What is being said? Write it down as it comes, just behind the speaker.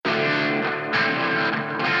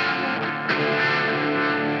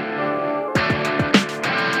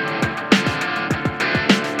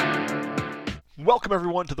Welcome,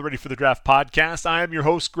 everyone, to the Ready for the Draft podcast. I am your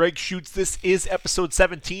host, Gregg Schutze. This is episode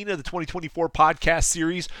 17 of the 2024 podcast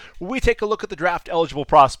series, where we take a look at the draft-eligible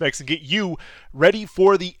prospects and get you ready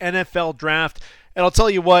for the NFL draft. And I'll tell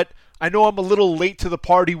you what, I know I'm a little late to the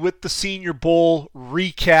party with the Senior Bowl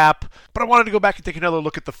recap, but I wanted to go back and take another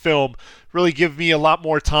look at the film. Really give me a lot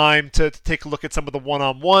more time to take a look at some of the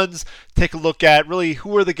one-on-ones, take a look at really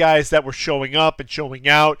who are the guys that were showing up and showing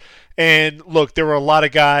out. And look, there were a lot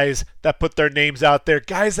of guys that put their names out there,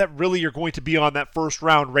 guys that really are going to be on that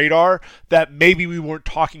first-round radar that maybe we weren't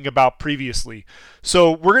talking about previously.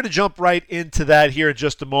 So we're going to jump right into that here in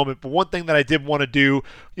just a moment. But one thing that I did want to do,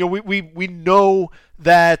 we know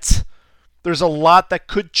that there's a lot that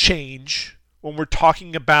could change when we're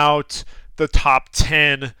talking about the top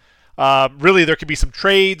 10. Really, there could be some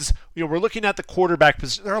trades. We're looking at the quarterback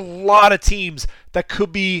position. There are a lot of teams that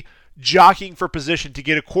could be jockeying for position to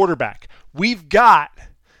get a quarterback. We've got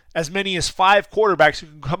as many as 5 quarterbacks who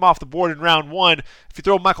can come off the board in round 1. If you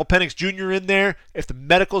throw Michael Penix Jr. in there, if the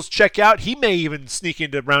medicals check out, he may even sneak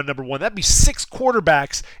into round number 1. That'd be 6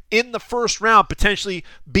 quarterbacks in the first round potentially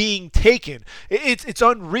being taken. It's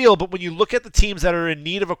unreal, but when you look at the teams that are in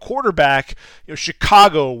need of a quarterback,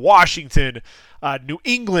 Chicago, Washington, New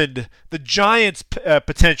England, the Giants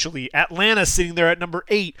potentially, Atlanta sitting there at number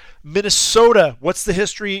 8, Minnesota, what's the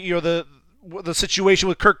history, the situation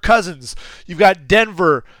with Kirk Cousins. You've got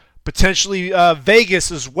Denver, potentially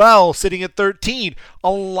Vegas as well, sitting at 13. A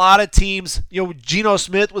lot of teams, Geno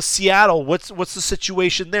Smith with Seattle. What's the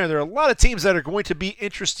situation there? There are a lot of teams that are going to be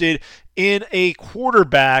interested in a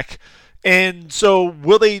quarterback. And so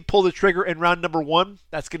will they pull the trigger in round number 1?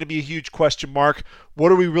 That's going to be a huge question mark.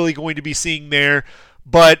 What are we really going to be seeing there?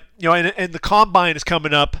 But, and the combine is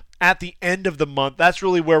coming up at the end of the month. That's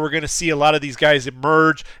really where we're going to see a lot of these guys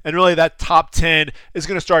emerge. And really that top 10 is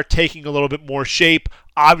going to start taking a little bit more shape.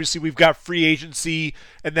 Obviously, we've got free agency,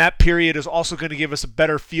 and that period is also going to give us a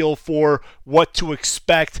better feel for what to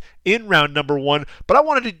expect in round number 1. But I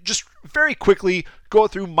wanted to just very quickly go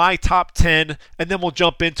through my top 10, and then we'll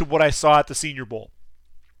jump into what I saw at the Senior Bowl.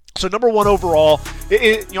 So number 1 overall,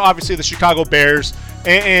 obviously the Chicago Bears,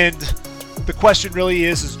 and the question really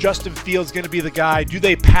is Justin Fields going to be the guy? Do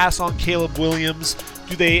they pass on Caleb Williams?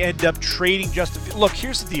 Do they end up trading Justin Fields? Look,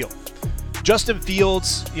 here's the deal. Justin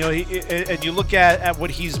Fields, and you look at what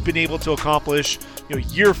he's been able to accomplish,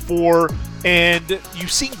 year 4, and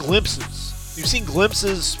you've seen glimpses. You've seen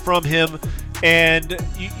glimpses from him,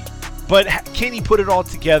 but can he put it all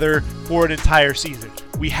together for an entire season?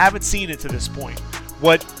 We haven't seen it to this point.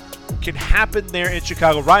 What can happen there in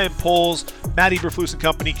Chicago, Ryan Poles, Matt Eberflus and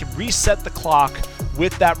company can reset the clock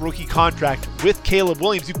with that rookie contract with Caleb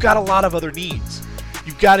Williams. You've got a lot of other needs.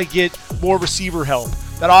 You've got to get more receiver help.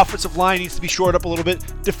 That offensive line needs to be shored up a little bit.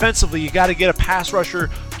 Defensively, you got to get a pass rusher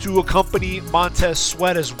to accompany Montez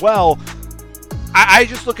Sweat as well. I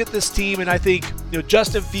just look at this team and I think,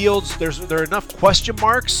 Justin Fields, there are enough question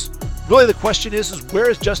marks. Really the question is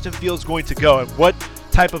where is Justin Fields going to go, and what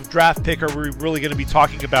type of draft pick are we really going to be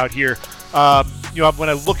talking about here? When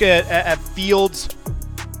I look at Fields,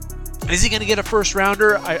 is he going to get a first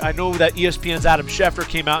rounder? I know that ESPN's Adam Schefter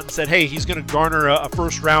came out and said, hey, he's going to garner a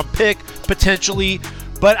first round pick potentially,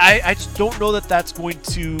 but I just don't know that that's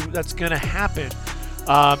going to happen.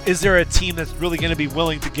 Is there a team that's really going to be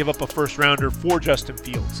willing to give up a first rounder for Justin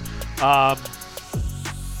Fields?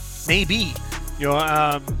 Maybe,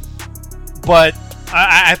 but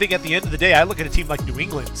I think at the end of the day, I look at a team like New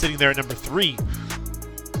England sitting there at number 3.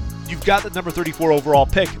 You've got the number 34 overall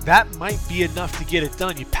pick. That might be enough to get it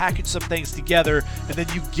done. You package some things together, and then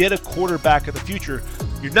you get a quarterback of the future.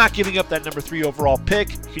 You're not giving up that number 3 overall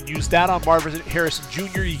pick. You can use that on Marvin Harrison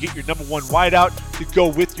Jr. You get your number 1 wideout to go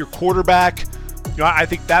with your quarterback. I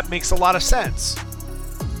think that makes a lot of sense.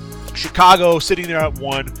 Chicago sitting there at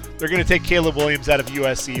 1. They're going to take Caleb Williams out of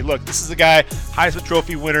USC. Look, this is a guy, Heisman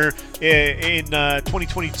Trophy winner in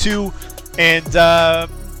 2022. And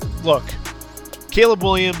look, Caleb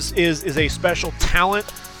Williams is a special talent.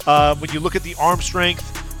 When you look at the arm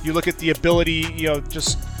strength, you look at the ability,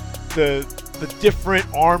 just the different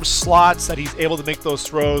arm slots that he's able to make those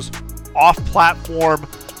throws off platform,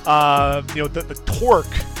 the torque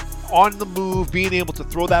on the move, being able to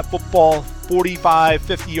throw that football 45,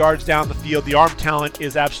 50 yards down the field. The arm talent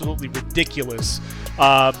is absolutely ridiculous.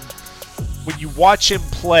 When you watch him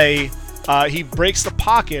play, he breaks the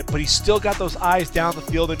pocket, but he's still got those eyes down the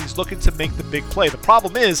field, and he's looking to make the big play. The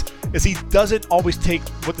problem is he doesn't always take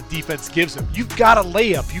what the defense gives him. You've got a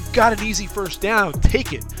layup. You've got an easy first down.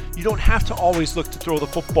 Take it. You don't have to always look to throw the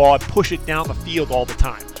football and push it down the field all the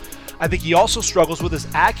time. I think he also struggles with his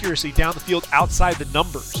accuracy down the field outside the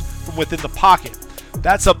numbers from within the pocket.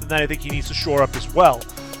 That's something that I think he needs to shore up as well.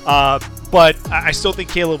 But I still think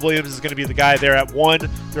Caleb Williams is going to be the guy there at 1.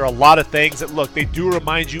 There are a lot of things that, look, they do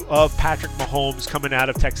remind you of Patrick Mahomes coming out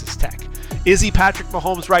of Texas Tech. Is he Patrick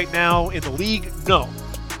Mahomes right now in the league? No.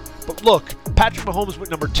 But look, Patrick Mahomes went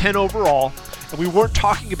number 10 overall, and we weren't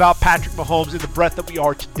talking about Patrick Mahomes in the breadth that we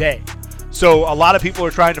are today. So a lot of people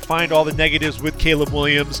are trying to find all the negatives with Caleb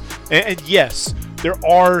Williams. And yes, there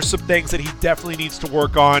are some things that he definitely needs to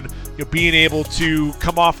work on. Being able to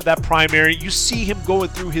come off of that primary. You see him going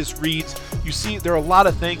through his reads. You see there are a lot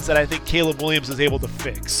of things that I think Caleb Williams is able to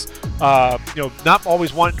fix. Not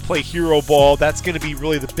always wanting to play hero ball. That's going to be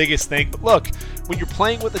really the biggest thing. But look, when you're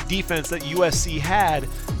playing with a defense that USC had,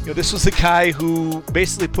 this was a guy who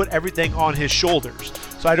basically put everything on his shoulders.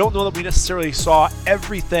 So I don't know that we necessarily saw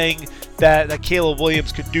everything that Caleb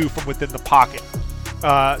Williams could do from within the pocket.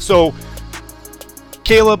 So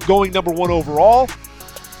Caleb going number 1 overall.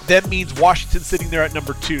 That means Washington sitting there at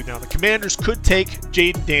number 2. Now, the Commanders could take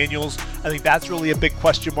Jayden Daniels. I think that's really a big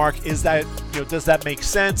question mark. Is that, does that make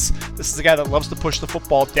sense? This is a guy that loves to push the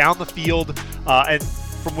football down the field and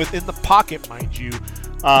from within the pocket, mind you.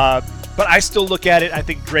 But I still look at it. I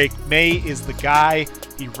think Drake May is the guy.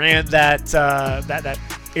 He ran that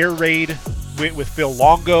air raid with Phil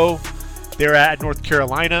Longo there at North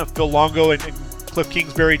Carolina. Phil Longo and Cliff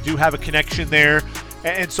Kingsbury do have a connection there.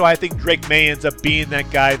 And so I think Drake May ends up being that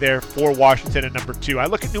guy there for Washington at number 2. I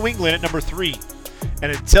look at New England at number 3.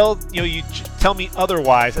 And until you tell me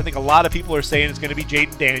otherwise, I think a lot of people are saying it's going to be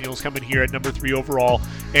Jayden Daniels coming here at number 3 overall.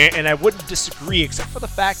 And I wouldn't disagree, except for the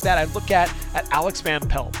fact that I look at Alex Van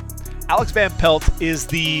Pelt. Alex Van Pelt is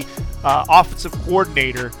the offensive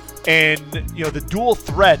coordinator. And, the dual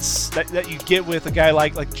threats that you get with a guy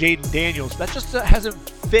like Jayden Daniels, that just hasn't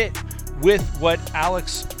fit with what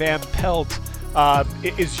Alex Van Pelt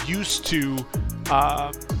is used to,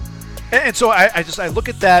 and so I look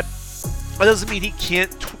at that. That doesn't mean he can't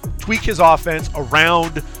tweak his offense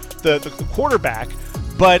around the quarterback,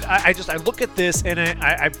 but I look at this and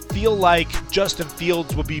I feel like Justin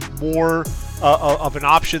Fields would be more of an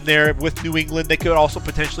option there with New England. They could also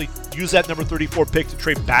potentially use that number 34 pick to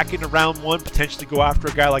trade back into round 1, potentially go after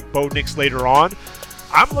a guy like Bo Nix later on.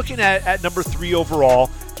 I'm looking at number 3 overall,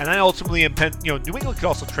 and I ultimately am New England could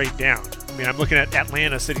also trade down. I mean, I'm looking at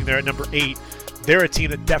Atlanta sitting there at number 8. They're a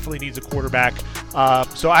team that definitely needs a quarterback.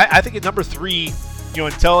 So I think at number 3,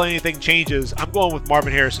 until anything changes, I'm going with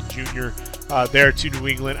Marvin Harrison Jr. There to New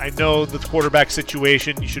England. I know the quarterback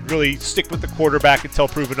situation, you should really stick with the quarterback until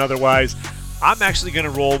proven otherwise. I'm actually going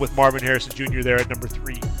to roll with Marvin Harrison Jr. there at number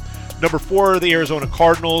 3. Number 4 are the Arizona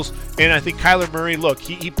Cardinals, and I think Kyler Murray, look,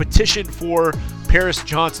 he petitioned for Paris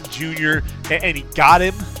Johnson Jr., and he got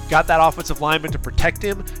that offensive lineman to protect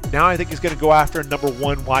him. Now I think he's going to go after a number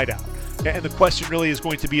 1 wideout. And the question really is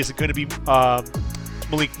going to be, is it going to be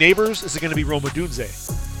Malik Neighbors? Is it going to be Rome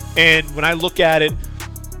Odunze? And when I look at it,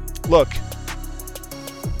 look,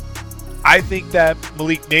 I think that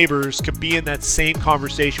Malik Neighbors could be in that same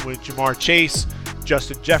conversation with Jamar Chase,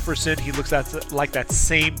 Justin Jefferson. He looks like that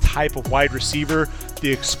same type of wide receiver.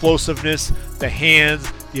 The explosiveness, the hands,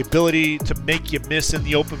 the ability to make you miss in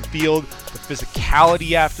the open field, the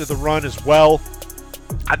physicality after the run as well.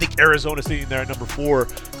 I think Arizona sitting there at number 4.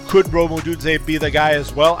 Could Rome Odunze be the guy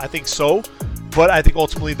as well? I think so. But I think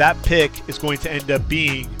ultimately that pick is going to end up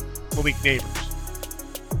being Malik Neighbors.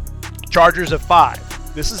 Chargers at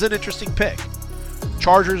 5. This is an interesting pick.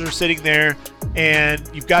 Chargers are sitting there, and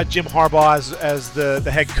you've got Jim Harbaugh as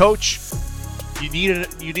the head coach. You need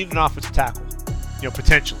an offensive tackle,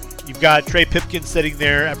 potentially. You've got Trey Pipkins sitting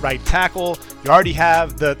there at right tackle. You already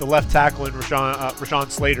have the left tackle in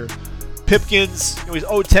Rashawn Slater. Pipkins, he's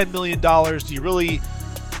owed $10 million. Do you really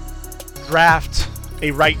draft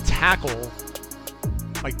a right tackle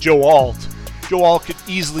like Joe Alt? Joe Alt could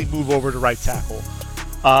easily move over to right tackle.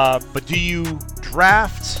 But do you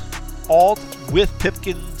draft Alt with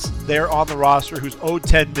Pipkins there on the roster, who's owed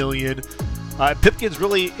 $10 million? Pipkins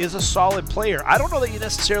really is a solid player. I don't know that you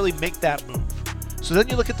necessarily make that move. So then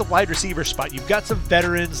you look at the wide receiver spot. You've got some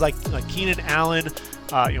veterans like Keenan Allen,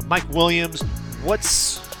 Mike Williams.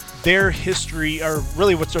 What's their history, or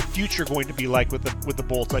really what's their future going to be like with the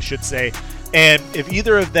Bolts, I should say? And if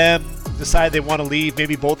either of them decide they want to leave,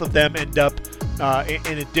 maybe both of them end up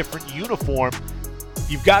in a different uniform.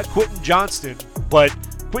 You've got Quinton Johnston, but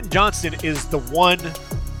Quinton Johnston is the one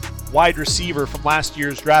wide receiver from last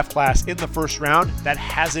year's draft class in the first round that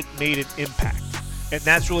hasn't made an impact. And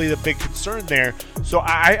that's really the big concern there. So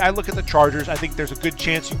I look at the Chargers. I think there's a good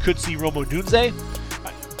chance you could see Rome Odunze,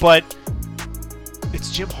 but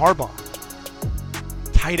it's Jim Harbaugh.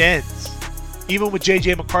 Tight ends. Even with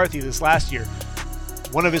J.J. McCarthy this last year,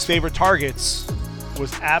 one of his favorite targets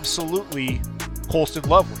was absolutely Colston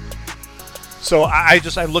Loveland. So I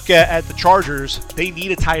look at the Chargers. They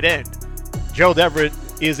need a tight end. Gerald Everett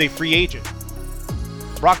is a free agent.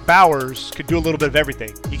 Brock Bowers can do a little bit of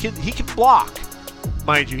everything. He can block,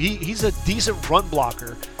 mind you. He's a decent run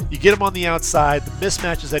blocker. You get him on the outside, the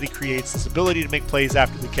mismatches that he creates, his ability to make plays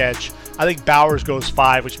after the catch. I think Bowers goes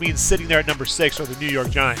 5, which means sitting there at number 6 are the New York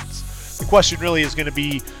Giants. The question really is going to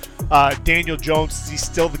be Daniel Jones. Is he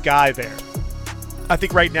still the guy there? I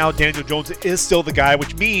think right now Daniel Jones is still the guy,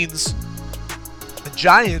 which means the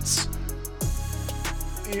Giants,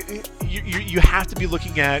 you have to be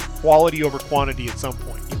looking at quality over quantity at some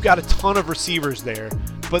point. You've got a ton of receivers there,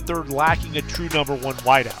 but they're lacking a true number 1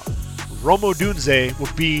 wideout. Rome Odunze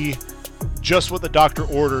will be just what the doctor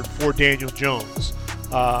ordered for Daniel Jones.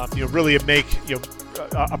 Really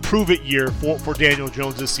a prove-it year for Daniel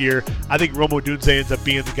Jones this year. I think Rome Odunze ends up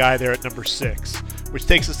being the guy there at number 6, which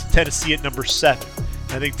takes us to Tennessee at number 7.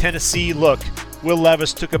 I think Tennessee, look, Will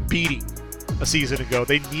Levis took a beating a season ago.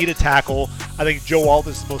 They need a tackle. I think Joe Alt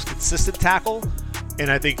is the most consistent tackle,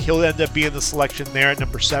 and I think he'll end up being the selection there at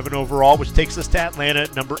number 7 overall, which takes us to Atlanta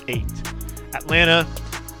at number 8. Atlanta,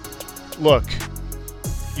 look,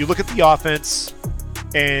 you look at the offense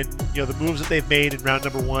and the moves that they've made in round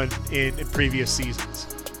number 1 in previous seasons.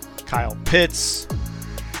 Kyle Pitts,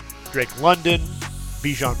 Drake London,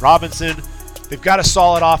 Bijan Robinson. They've got a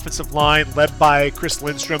solid offensive line led by Chris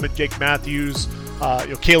Lindstrom and Jake Matthews.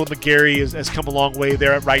 Caleb McGarry has come a long way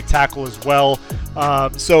there at right tackle as well.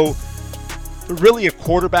 So they're really a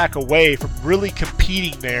quarterback away from really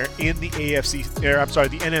competing there in the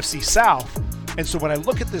the NFC South. And so when I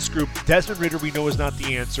look at this group, Desmond Ridder we know is not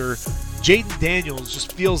the answer. Jaden Daniels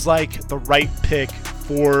just feels like the right pick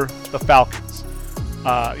for the Falcons.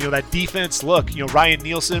 That defense, look, Ryan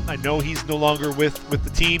Nielsen, I know he's no longer with the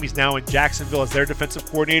team. He's now in Jacksonville as their defensive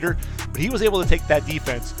coordinator. But he was able to take that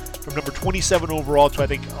defense from number 27 overall to, I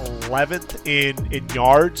think, 11th in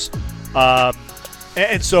yards.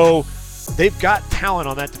 And so they've got talent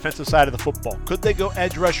on that defensive side of the football. Could they go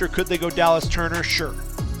edge rusher? Could they go Dallas Turner? Sure.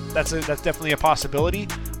 That's definitely a possibility.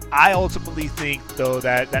 I ultimately think, though,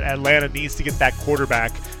 that Atlanta needs to get that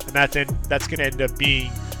quarterback, and that's going to end up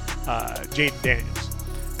being Jaden Daniels.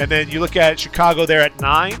 And then you look at Chicago there at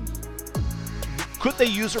 9. Could they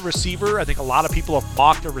use a receiver? I think a lot of people have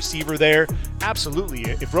mocked a receiver there. Absolutely.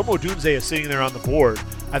 If Rome Odunze is sitting there on the board,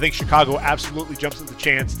 I think Chicago absolutely jumps at the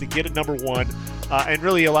chance to get a number 1. And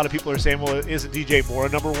really, a lot of people are saying, well, isn't DJ Moore a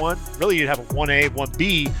number 1? Really, you'd have a 1A,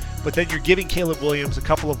 1B, but then you're giving Caleb Williams a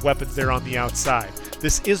couple of weapons there on the outside.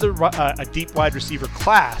 This is a deep wide receiver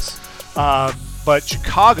class, but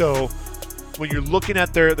Chicago, when you're looking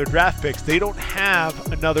at their draft picks, they don't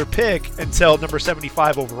have another pick until number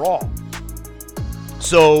 75 overall.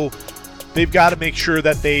 So they've got to make sure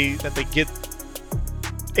that they get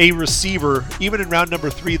a receiver. Even in round number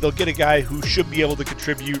 3, they'll get a guy who should be able to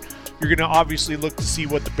contribute. You're going to obviously look to see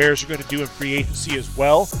what the Bears are going to do in free agency as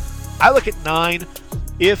well. I look at 9.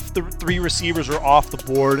 If the 3 receivers are off the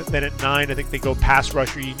board, then at 9, I think they go pass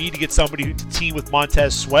rusher. You need to get somebody to team with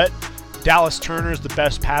Montez Sweat. Dallas Turner is the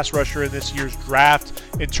best pass rusher in this year's draft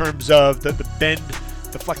in terms of the bend,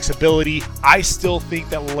 the flexibility. I still think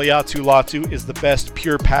that Laiatu Latu is the best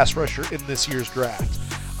pure pass rusher in this year's draft.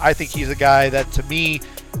 I think he's a guy that, to me,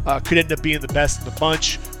 could end up being the best in the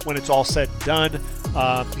bunch when it's all said and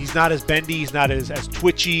done. He's not as bendy. He's not as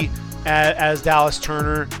twitchy as Dallas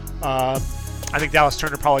Turner. I think Dallas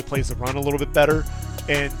Turner probably plays the run a little bit better.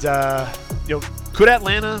 And, could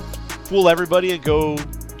Atlanta fool everybody and go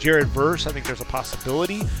Jared Verse? I think there's a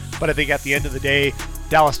possibility. But I think at the end of the day,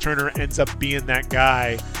 Dallas Turner ends up being that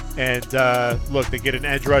guy. And, look, they get an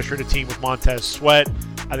edge rusher to team with Montez Sweat.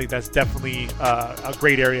 I think that's definitely a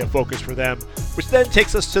great area of focus for them, which then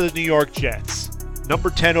takes us to the New York Jets. Number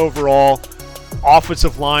 10 overall,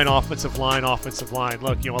 offensive line.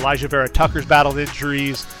 Look, Elijah Vera Tucker's battled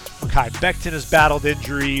injuries. Mekhi Becton has battled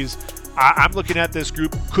injuries. I'm looking at this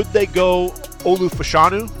group. Could they go Olu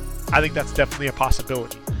Fashanu? I think that's definitely a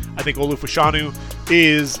possibility. I think Olu Fashanu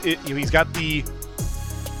he's got the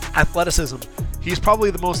athleticism. He's probably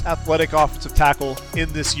the most athletic offensive tackle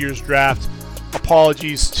in this year's draft.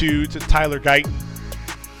 Apologies to Tyler Guyton.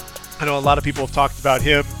 I know a lot of people have talked about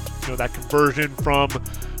him. That conversion from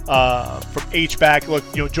H-back. Look,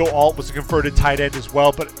 Joe Alt was a converted tight end as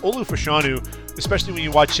well, but Olu Fashanu, especially when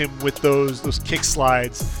you watch him with those kick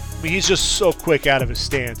slides, I mean, he's just so quick out of his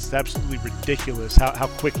stance. It's absolutely ridiculous how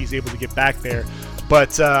quick he's able to get back there.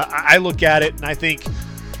 But I look at it and I think,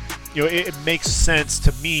 it makes sense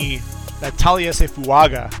to me that Taliese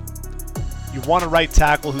Fuaga, you want a right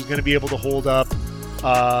tackle who's going to be able to hold up,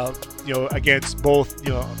 against both,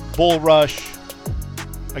 bull rush,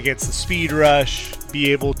 against the speed rush,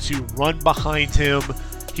 be able to run behind him.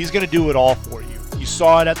 He's going to do it all for you. You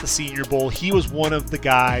saw it at the Senior Bowl. He was one of the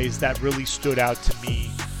guys that really stood out to me.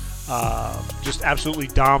 Just absolutely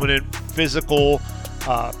dominant, physical,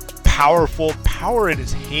 powerful, power in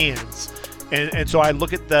his hands. And so I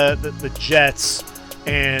look at the Jets,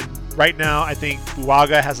 and right now I think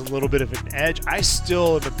Fuaga has a little bit of an edge. I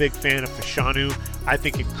still am a big fan of Fashanu. I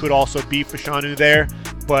think it could also be Fashanu there.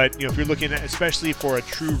 But if you're looking at, especially for a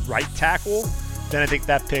true right tackle, then I think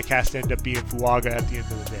that pick has to end up being Fuaga at the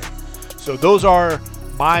end of the day. So those are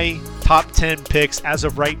my top 10 picks as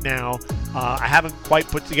of right now. I haven't quite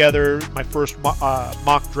put together my first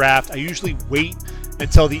mock draft. I usually wait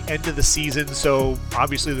until the end of the season. So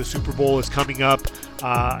obviously the Super Bowl is coming up.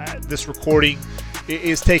 This recording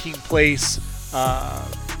is taking place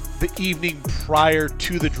the evening prior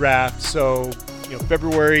to the draft. So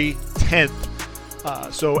February 10th.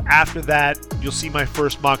 So after that, you'll see my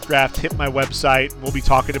first mock draft hit my website. We'll be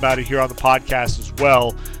talking about it here on the podcast as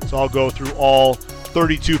well. So I'll go through all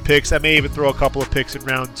 32 picks. I may even throw a couple of picks in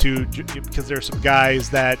round 2 because there are some guys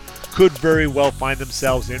that could very well find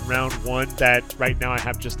themselves in round 1 that right now I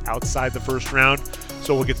have just outside the first round.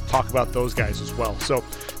 So we'll get to talk about those guys as well. So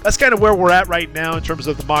that's kind of where we're at right now in terms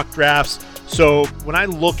of the mock drafts. So when I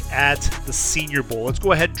look at the Senior Bowl, let's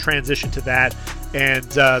go ahead and transition to that. And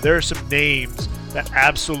there are some names that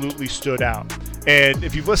absolutely stood out. And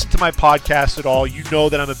if you've listened to my podcast at all, you know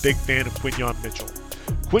that I'm a big fan of Quinyon Mitchell.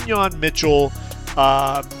 Quinyon Mitchell,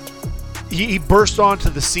 he burst onto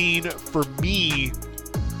the scene for me.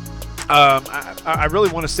 I really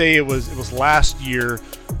want to say it was last year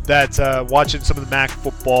that watching some of the MAC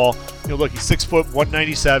football, look, he's 6 foot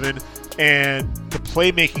 197, and the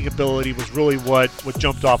playmaking ability was really what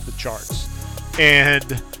jumped off the charts.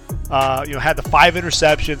 And had the 5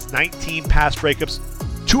 interceptions, 19 pass breakups.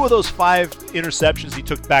 2 of those 5 interceptions he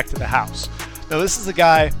took back to the house. Now this is a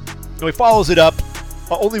guy, he follows it up.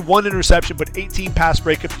 Only 1 interception, but 18 pass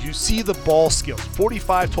breakups. You see the ball skills.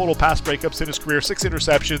 45 total pass breakups in his career, 6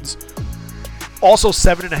 interceptions. Also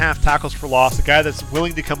 7.5 tackles for loss. A guy that's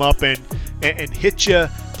willing to come up and hit you,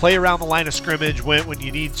 play around the line of scrimmage when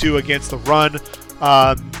you need to against the run.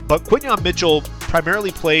 But Quinyon Mitchell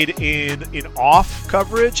primarily played in off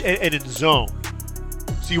coverage and in zone.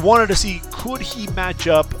 So you wanted to see, could he match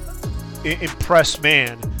up in press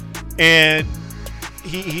man? And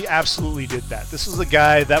he absolutely did that. This was a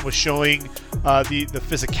guy that was showing the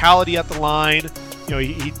physicality at the line.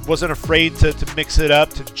 He wasn't afraid to mix it up,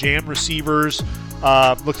 to jam receivers,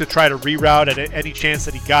 look to try to reroute at any chance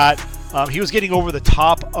that he got. He was getting over the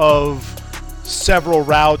top of several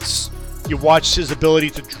routes. You watched his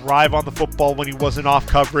ability to drive on the football when he wasn't off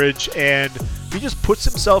coverage, and he just puts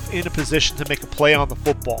himself in a position to make a play on the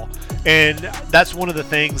football. And that's one of the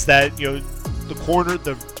things that the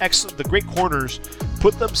great corners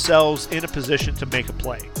put themselves in a position to make a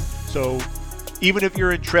play. So even if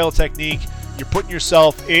you're in trail technique, you're putting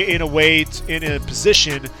yourself in a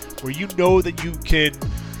position where you know that you can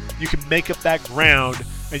make up that ground,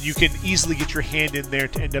 and you can easily get your hand in there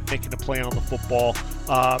to end up making a play on the football.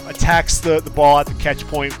 Attacks the ball at the catch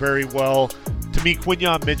point very well. To me,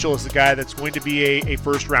 Quinyon Mitchell is the guy that's going to be a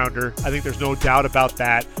first rounder. I think there's no doubt about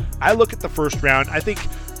that. I look at the first round. I think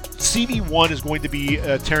CB1 is going to be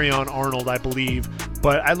Terrion Arnold, I believe.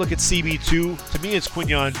 But I look at CB2. To me, it's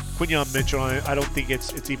Quinyon Mitchell. I don't think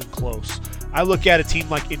it's even close. I look at a team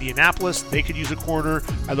like Indianapolis. They could use a corner.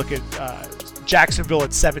 I look at Jacksonville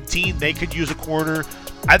at 17. They could use a corner.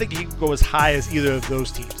 I think he can go as high as either of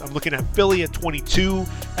those teams. I'm looking at Philly at 22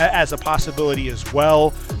 as a possibility as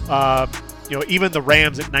well. Even the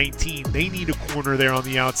Rams at 19, they need a corner there on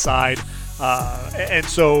the outside. And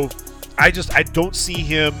so I don't see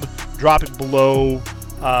him dropping below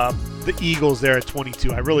the Eagles there at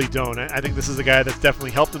 22. I really don't. I think this is a guy that's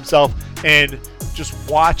definitely helped himself. And just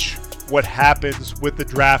watch what happens with the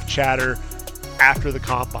draft chatter after the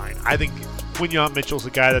combine. I think Quinyon Mitchell's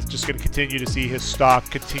a guy that's just going to continue to see his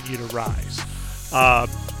stock continue to rise.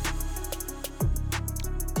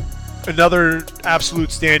 Another absolute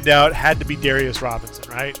standout had to be Darius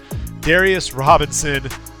Robinson, right? Darius Robinson,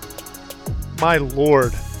 my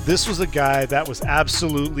Lord, this was a guy that was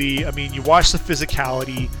absolutely, you watch the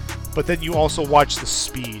physicality, but then you also watch the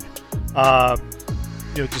speed.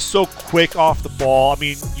 Just so quick off the ball.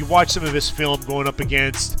 You watch some of his film going up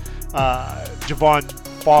against Javon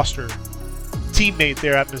Foster, teammate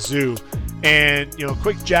there at Mizzou, and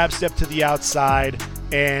quick jab step to the outside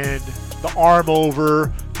and the arm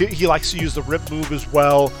over. He likes to use the rip move as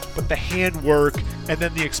well, but the handwork and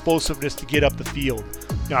then the explosiveness to get up the field.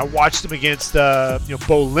 I watched him against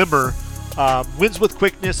Bo Limmer Wins with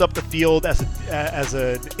quickness up the field as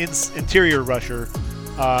an interior rusher.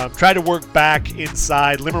 Tried to work back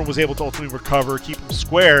inside. Limmer was able to ultimately recover, keep him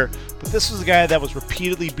square. But this was a guy that was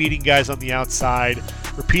repeatedly beating guys on the outside,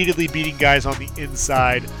 repeatedly beating guys on the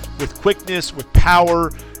inside with quickness, with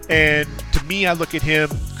power. And to me, I look at him,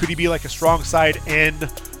 could he be like a strong side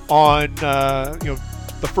end on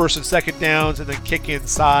the first and second downs and then kick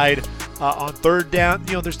inside on third down?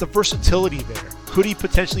 There's the versatility there. Could he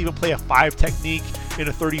potentially even play a 5 technique in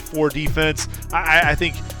a 34 defense? I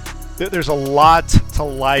think there's a lot to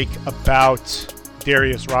like about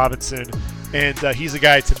Darius Robinson, and he's a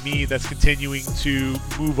guy to me that's continuing to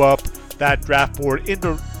move up that draft board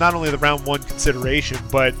into not only the round 1 consideration,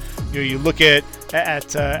 but you look at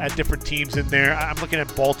different teams in there. I'm looking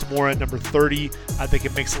at Baltimore at number 30. I think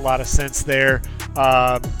it makes a lot of sense there.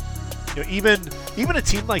 Even a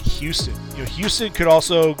team like Houston. Houston could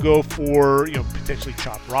also go for potentially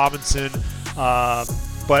Chop Robinson.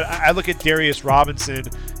 But I look at Darius Robinson,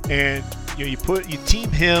 and you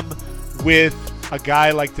team him with a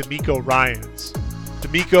guy like D'Amico Ryans.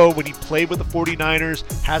 D'Amico, when he played with the 49ers,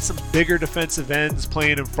 had some bigger defensive ends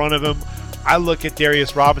playing in front of him. I look at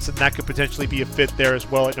Darius Robinson, that could potentially be a fit there as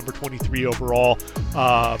well at number 23 overall.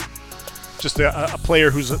 Just a player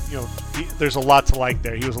who's, there's a lot to like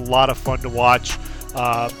there. He was a lot of fun to watch.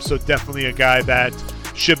 So definitely a guy that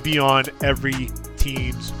should be on every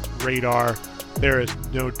team's radar. There is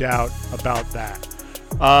no doubt about that.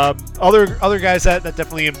 Other guys that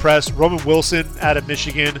definitely impressed. Roman Wilson out of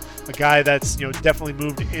Michigan, a guy that's definitely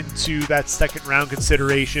moved into that second round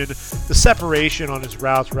consideration. The separation on his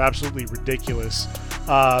routes were absolutely ridiculous.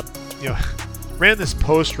 Ran this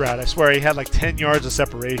post route. I swear he had like 10 yards of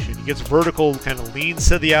separation. He gets vertical, kind of leans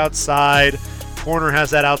to the outside. Corner has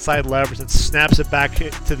that outside leverage and snaps it back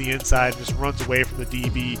to the inside and just runs away from the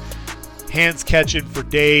DB. Hands catching for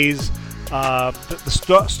days.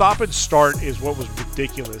 The stop and start is what was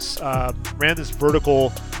ridiculous. Ran this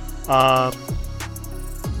vertical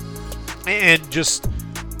and just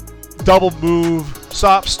double move,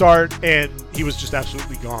 stop, start, and he was just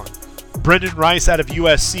absolutely gone. Brendan Rice out of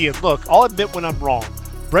USC, and look, I'll admit when I'm wrong.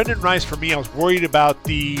 Brendan Rice, for me, I was worried about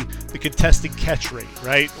the contested catch rate,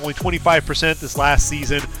 right? Only 25% this last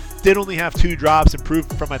season. Did only have 2 drops,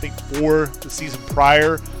 improved from, I think, 4 the season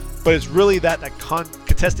prior. But it's really that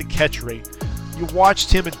contested catch rate. You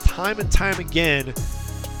watched him, and time again,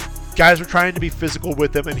 guys were trying to be physical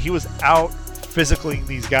with him, and he was out physicaling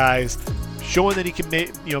these guys, showing that he can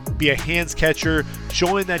be a hands catcher,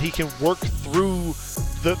 showing that he can work through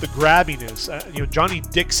the grabbiness. Johnny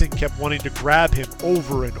Dixon kept wanting to grab him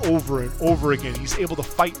over and over and over again. He's able to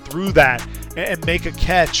fight through that and make a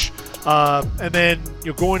catch. And then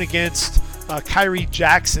going against Kyrie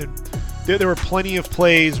Jackson, there were plenty of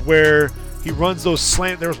plays where he runs those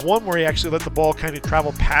slant. There was one where he actually let the ball kind of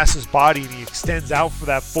travel past his body, and he extends out for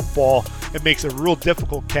that football and makes a real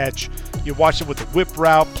difficult catch. You watch him with the whip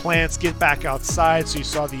route, plants, get back outside, so you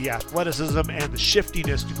saw the athleticism and the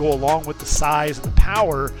shiftiness to go along with the size and the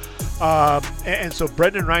power. And so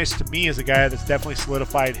Brendan Rice, to me, is a guy that's definitely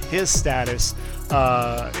solidified his status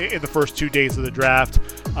in the first 2 days of the draft.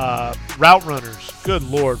 Route runners, good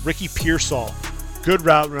Lord. Ricky Pearsall, good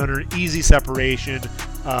route runner, easy separation,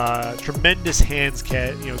 tremendous hands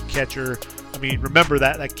catcher. I mean, remember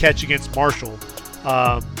that catch against Marshall.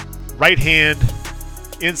 Right hand,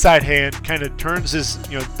 inside hand, kind of turns his,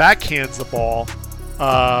 backhands the ball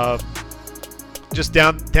just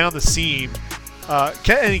down the seam.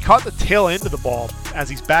 And he caught the tail end of the ball as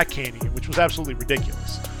he's backhanding it, which was absolutely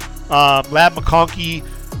ridiculous. Lab McConkey,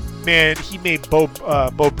 man, he made Bo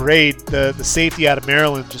Braid, the safety out of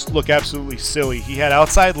Maryland, just look absolutely silly. He had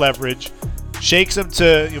outside leverage, shakes him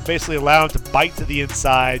to basically allow him to bite to the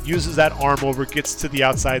inside, uses that arm over, gets to the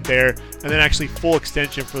outside there, and then actually full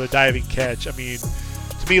extension for the diving catch. I mean,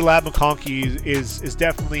 to me, Lab McConkey is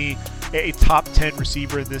definitely a top 10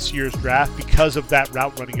 receiver in this year's draft because of that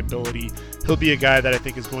route running ability. He'll be a guy that I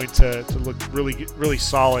think is going to look really, really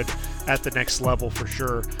solid at the next level for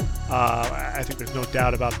sure. I think there's no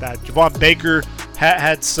doubt about that. Javon Baker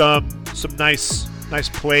had some nice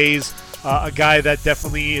plays. A guy that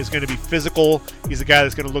definitely is going to be physical. He's a guy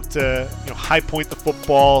that's going to look to high point the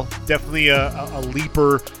football. Definitely a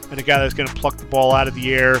leaper and a guy that's going to pluck the ball out of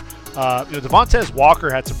the air. Devontae Walker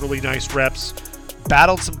had some really nice reps.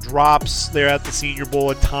 Battled some drops there at the Senior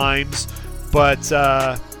Bowl at times, but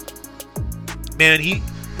man,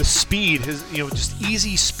 the speed, his just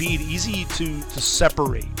easy speed, easy to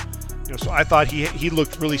separate. So I thought he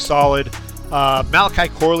looked really solid. Malachi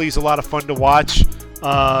Corley's a lot of fun to watch.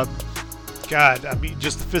 God, I mean,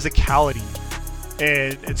 just the physicality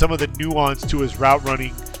and some of the nuance to his route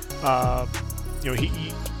running.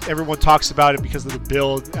 Everyone talks about it because of the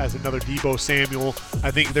build as another Deebo Samuel. I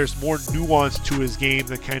think there's more nuance to his game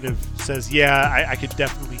that kind of says, yeah, I could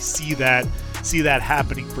definitely see that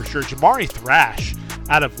happening for sure. Jamari Thrash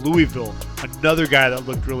out of Louisville, another guy that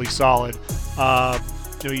looked really solid.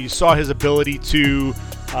 You saw his ability to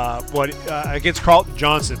against Carlton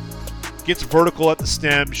Johnson, gets vertical at the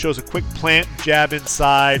stem, shows a quick plant jab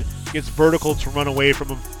inside, gets vertical to run away from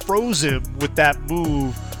him, froze him with that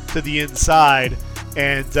move to the inside,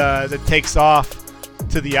 and then takes off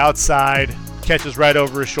to the outside, catches right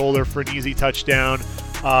over his shoulder for an easy touchdown.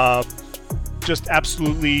 Just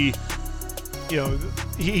absolutely,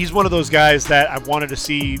 he's one of those guys that I wanted to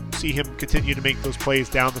see him continue to make those plays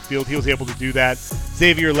down the field. He was able to do that.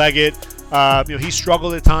 Xavier Leggett, he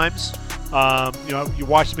struggled at times. You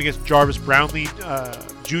watched him against Jarvis Brownlee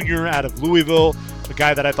Jr. out of Louisville, a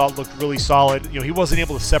guy that I thought looked really solid. He wasn't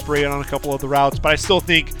able to separate on a couple of the routes, but I still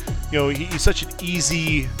think, he's such an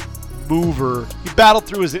easy mover. He battled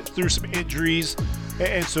through some injuries,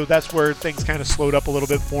 and so that's where things kind of slowed up a little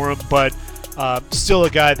bit for him. But still a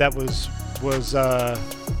guy that was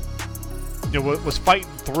fighting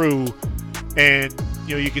through, and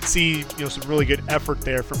you could see some really good effort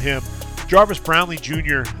there from him. Jarvis Brownlee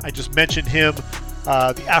Jr., I just mentioned him,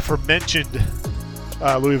 the aforementioned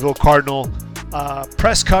Louisville Cardinal.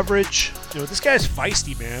 Press coverage, this guy's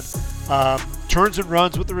feisty, man. Turns and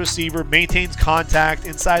runs with the receiver, maintains contact,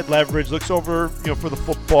 inside leverage, looks over, for the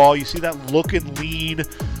football. You see that look and lean,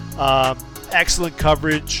 excellent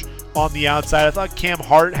coverage on the outside. I thought Cam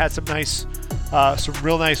Hart had some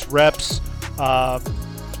real nice reps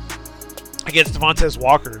against Devontae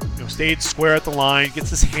Walker. Stayed square at the line,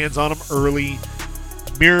 gets his hands on him early,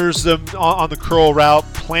 mirrors them on the curl route,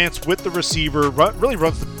 plants with the receiver, really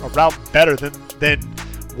runs a route better than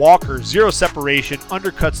Walker. Zero separation,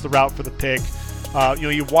 undercuts the route for the pick.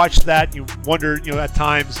 You watch that, you wonder, at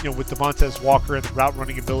times, with Devontae Walker and the route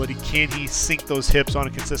running ability, can he sink those hips on a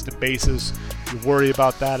consistent basis? You worry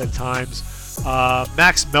about that at times.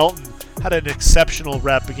 Max Melton had an exceptional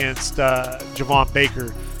rep against Javon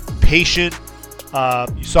Baker. Patient.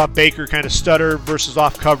 You saw Baker kind of stutter versus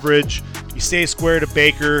off coverage. He stays square to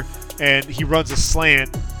Baker, and he runs a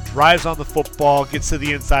slant, drives on the football, gets to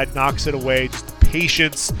the inside, knocks it away. Just the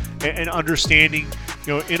patience and understanding,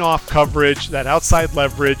 in off coverage, that outside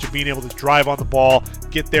leverage of being able to drive on the ball,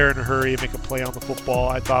 get there in a hurry, and make a play on the football,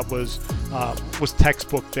 I thought was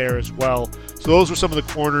textbook there as well. So those were some of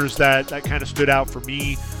the corners that kind of stood out for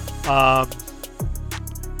me.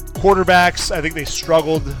 Quarterbacks, I think they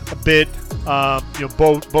struggled a bit. Bo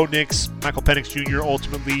Nix, Michael Penix Jr.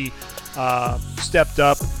 ultimately stepped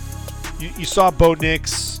up. You saw Bo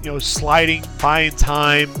Nix, sliding, buying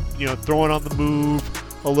time, throwing on the move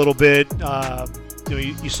a little bit.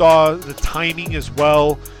 You saw the timing as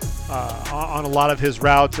well on a lot of his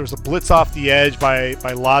routes. There was a blitz off the edge by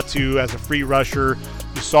Latu as a free rusher.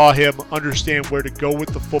 You saw him understand where to go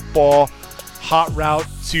with the football. Hot route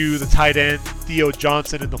to the tight end, Theo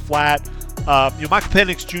Johnson in the flat. Michael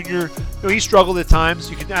Penix Jr., he struggled at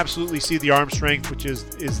times. You can absolutely see the arm strength, which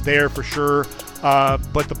is there for sure.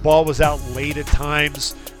 But the ball was out late at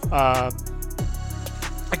times.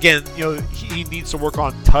 Again, he needs to work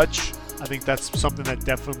on touch. I think that's something that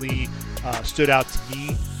definitely stood out to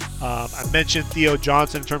me. I mentioned Theo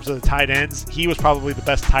Johnson in terms of the tight ends. He was probably the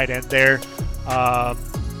best tight end there. A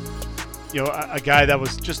guy that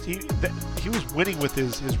was just he was winning with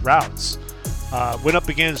his routes. Went up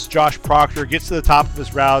against Josh Proctor, gets to the top of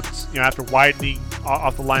his routes, after widening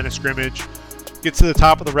off the line of scrimmage. Gets to the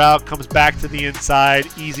top of the route, comes back to the inside,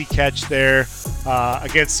 easy catch there.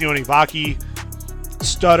 Against Sione Vaki,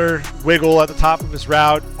 stutter, wiggle at the top of his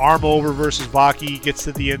route, arm over versus Vaki, gets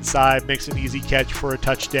to the inside, makes an easy catch for a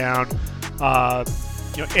touchdown.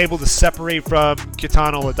 Able to separate from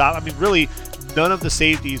Kitano Ladap. I mean, really, none of the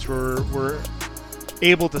safeties were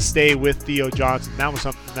able to stay with Theo Johnson. That was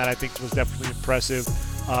something that I think was definitely impressive.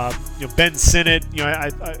 Ben Sinnott,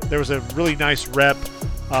 there was a really nice rep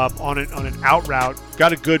on an out route.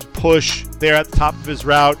 Got a good push there at the top of his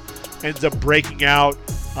route. Ends up breaking out.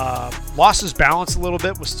 Lost his balance a little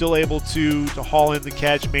bit. Was still able to haul in the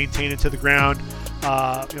catch, maintain it to the ground.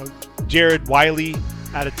 Jared Wiley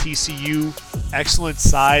out of TCU, excellent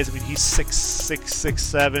size. I mean, he's 6'6",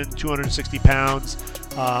 6'7", 260 pounds.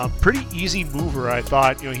 Pretty easy mover, I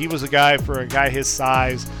thought. He was a guy for a guy his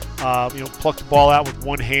size. Plucked the ball out with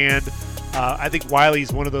one hand. I think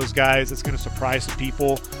Wiley's one of those guys that's going to surprise some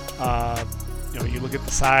people. You look at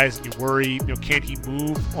the size and you worry, can he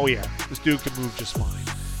move? Oh yeah, this dude can move just fine.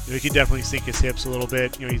 He can definitely sink his hips a little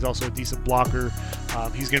bit. He's also a decent blocker.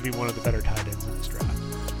 He's going to be one of the better tight ends in this draft.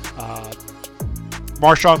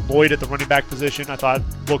 Marshawn Lloyd at the running back position, I thought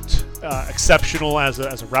looked exceptional as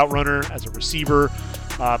a route runner, as a receiver.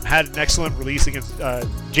 Had an excellent release against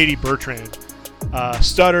J.D. Bertrand.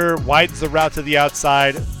 Stutter, widens the route to the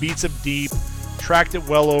outside, beats him deep, tracked it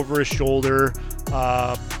well over his shoulder.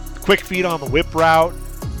 Quick feet on the whip route.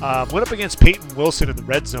 Went up against Peyton Wilson in the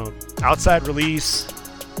red zone. Outside release,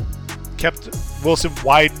 kept Wilson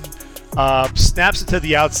widened. Snaps it to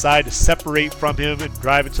the outside to separate from him and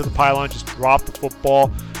drive it to the pylon, just drop the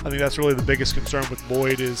football. I think that's really the biggest concern with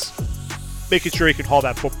Lloyd, is making sure he can haul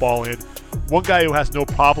that football in. One guy who has no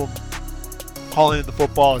problem hauling in the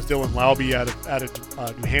football is Dylan Laube out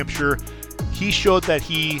of New Hampshire. He showed that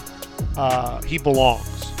he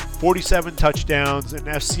belongs. 47 touchdowns, an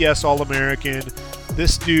FCS All-American.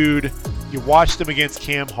 This dude, you watched him against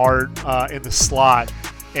Cam Hart in the slot,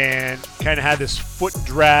 and kind of had this foot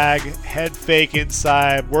drag, head fake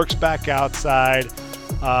inside, works back outside,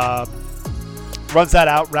 runs that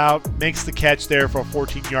out route, makes the catch there for a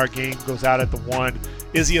 14-yard gain, goes out at the 1.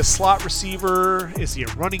 Is he a slot receiver? Is he a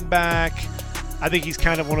running back? I think he's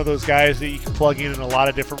kind of one of those guys that you can plug in a lot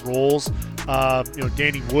of different roles.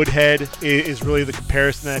 Danny Woodhead is really the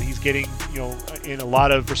comparison that he's getting, in a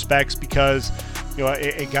lot of respects, because,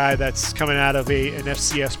 a guy that's coming out of an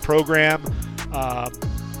FCS program,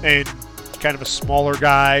 and kind of a smaller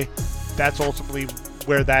guy. That's ultimately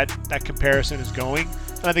where that comparison is going.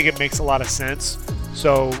 And I think it makes a lot of sense.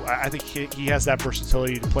 So I think he has that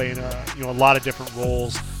versatility to play in a lot of different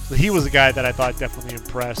roles. So he was a guy that I thought definitely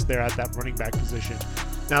impressed there at that running back position.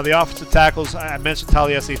 Now the offensive tackles, I mentioned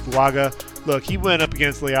Taliese Fuaga. Look, he went up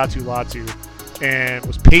against Leatu Latu and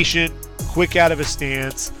was patient, quick out of his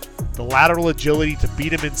stance, the lateral agility to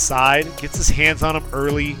beat him inside, gets his hands on him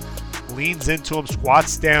early, leans into him,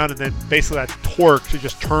 squats down, and then basically that torque to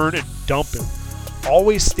just turn and dump him.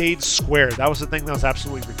 Always stayed square. That was the thing that was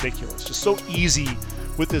absolutely ridiculous. Just so easy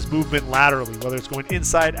with this movement laterally, whether it's going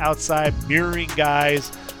inside, outside, mirroring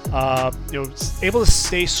guys, able to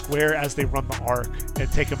stay square as they run the arc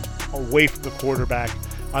and take them away from the quarterback.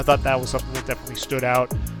 I thought that was something that definitely stood out.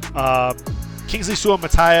 Kingsley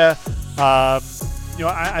Suamataia,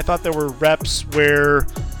 I thought there were reps where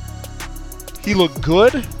he looked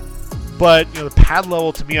good, but the pad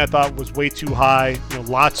level to me I thought was way too high.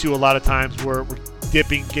 Latu a lot of times were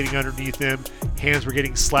dipping, getting underneath him, hands were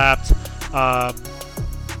getting slapped,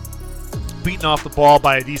 beaten off the ball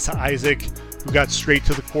by Adisa Isaac, who got straight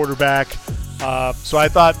to the quarterback. So I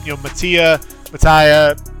thought, Mataia,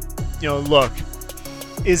 look,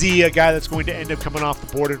 is he a guy that's going to end up coming off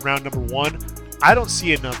the board in round number 1? I don't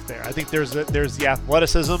see enough there. I think there's the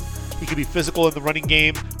athleticism. He could be physical in the running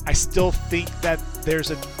game. I still think that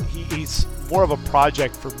he's more of a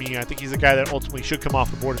project for me. I think he's a guy that ultimately should come off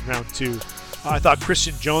the board in round 2. I thought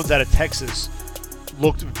Christian Jones out of Texas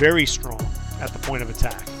looked very strong at the point of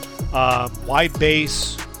attack. Wide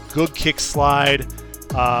base, good kick slide.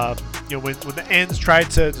 When the ends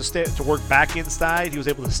tried to work back inside, he was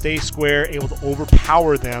able to stay square, able to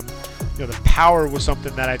overpower them. The power was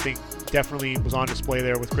something that I think definitely was on display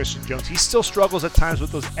there with Christian Jones. He still struggles at times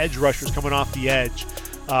with those edge rushers coming off the edge.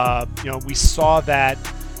 We saw that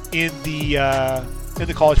in the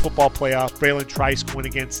college football playoff. Braylon Trice went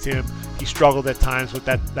against him. He struggled at times with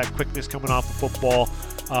that quickness coming off the football.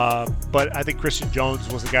 But I think Christian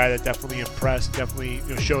Jones was a guy that definitely impressed, definitely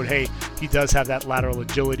showed, hey, he does have that lateral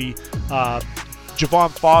agility.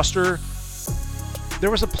 Javon Foster,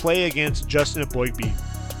 there was a play against Justin Eboigbe,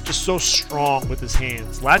 just so strong with his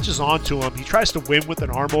hands. Latches onto him. He tries to win with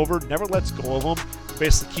an arm over, never lets go of him,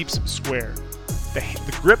 basically keeps him square.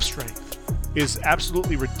 The grip strength is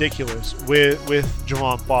absolutely ridiculous with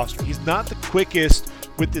Javon Foster. He's not the quickest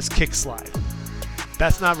with this kick slide.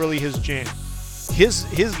 That's not really his jam.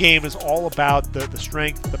 His game is all about the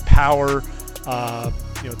strength, the power,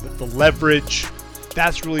 the leverage.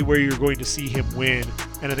 That's really where you're going to see him win,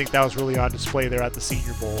 and I think that was really on display there at the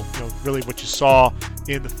Senior Bowl. Really what you saw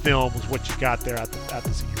in the film was what you got there at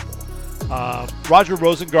the Senior Bowl. Roger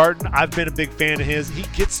Rosengarten, I've been a big fan of his.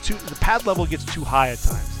 The pad level gets too high at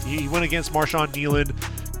times. He went against Marshawn Nealand,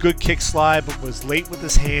 good kick slide, but was late with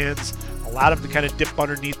his hands, allowed him to kind of dip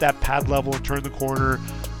underneath that pad level and turn the corner.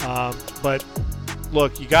 But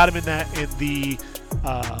look, you got him in the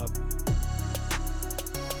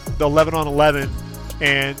 11-on-11,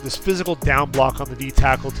 and this physical down block on the D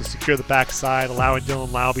tackle to secure the backside, allowing Dylan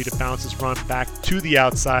Laube to bounce his run back to the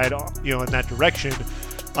outside, in that direction.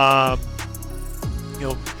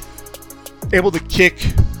 Able to kick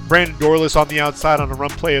Brandon Dorless on the outside on a run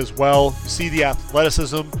play as well. You see the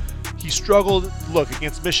athleticism. He struggled. Look,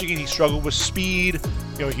 against Michigan, he struggled with speed.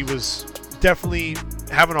 He was definitely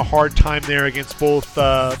having a hard time there against both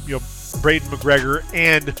Braden McGregor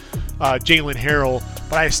and Jalen Harrell,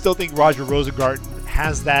 but I still think Roger Rosengarten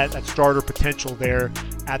has that starter potential there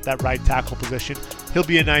at that right tackle position. He'll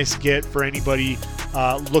be a nice get for anybody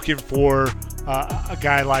looking for a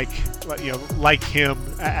guy like him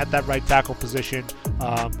at that right tackle position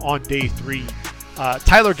on day 3.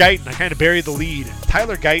 Tyler Guyton, I kind of buried the lead.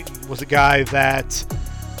 Tyler Guyton was a guy that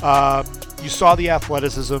you saw the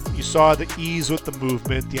athleticism, you saw the ease with the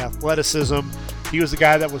movement, the athleticism. He was the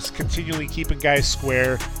guy that was continually keeping guys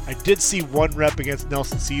square. I did see one rep against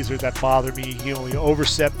Nelson Caesar that bothered me. He only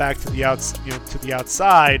overset back to the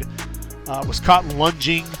outside, was caught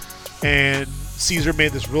lunging, and Caesar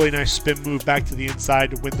made this really nice spin move back to the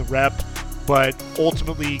inside to win the rep. But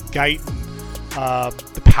ultimately, Guyton,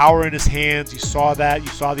 the power in his hands, you saw that. You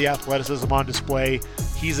saw the athleticism on display.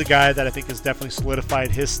 He's a guy that I think has definitely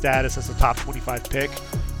solidified his status as a top 25 pick.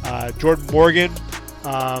 Jordan Morgan,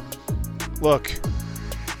 look,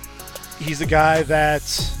 he's a guy that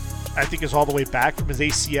I think is all the way back from his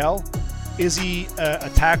ACL. Is he a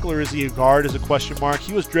tackler? Is he a guard? Is a question mark.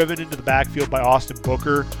 He was driven into the backfield by Austin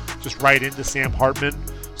Booker, just right into Sam Hartman.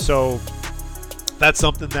 So that's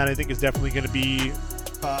something that I think is definitely going to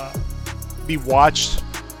be watched.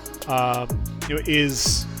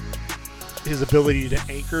 Is his ability to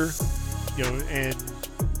anchor, and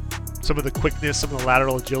some of the quickness, some of the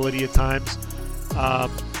lateral agility at times.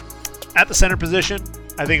 At the center position,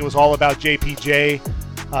 I think it was all about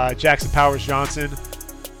JPJ, Jackson Powers Johnson.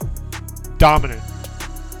 Dominant.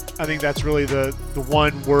 I think that's really the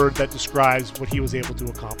one word that describes what he was able to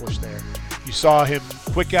accomplish there. You saw him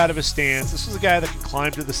quick out of his stance. This was a guy that could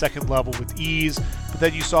climb to the second level with ease, but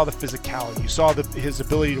then you saw the physicality. You saw his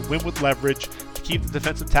ability to win with leverage, to keep the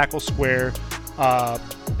defensive tackle square,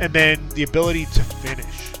 and then the ability to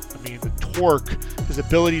finish. I mean, the torque, his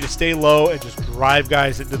ability to stay low and just drive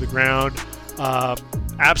guys into the ground.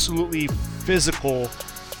 Absolutely physical.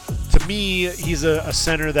 To me, he's a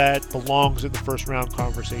center that belongs in the first round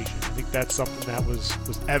conversation. I think that's something that was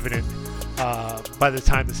evident by the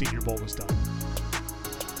time the Senior Bowl was done.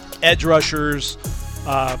 Edge rushers,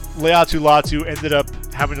 Leatu Latu ended up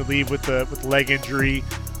having to leave with the leg injury.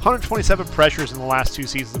 127 pressures in the last 2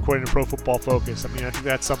 seasons, according to Pro Football Focus. I mean, I think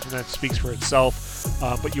that's something that speaks for itself.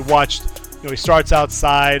 But you watched, he starts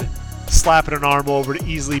outside, slapping an arm over to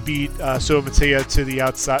easily beat Suamatea to the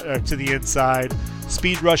outside, to the inside.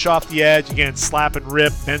 Speed rush off the edge, again, slap and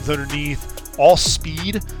rip, bends underneath, all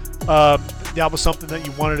speed. That was something that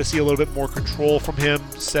you wanted to see a little bit more control from him,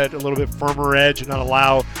 set a little bit firmer edge and not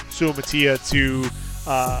allow Suamatea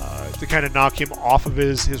to kind of knock him off of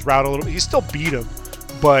his route a little bit. He still beat him,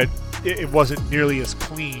 but it wasn't nearly as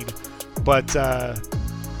clean. But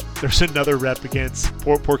there's another rep against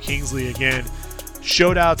poor Kingsley again.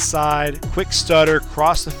 Showed outside, quick stutter,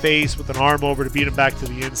 cross the face with an arm over to beat him back to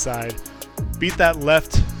the inside. Beat that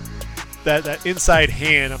that inside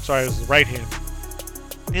hand. I'm sorry, it was the right hand.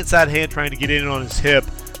 Inside hand trying to get in on his hip,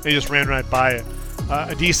 and he just ran right by it.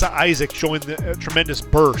 Adisa Isaac showing the tremendous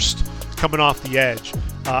burst coming off the edge.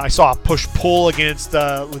 I saw a push-pull against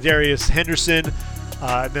Ladarius Henderson,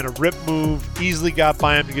 and then a rip move. Easily got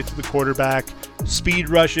by him to get to the quarterback. Speed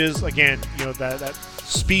rushes. Again, that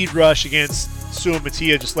speed rush against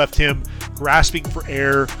Suamatea just left him grasping for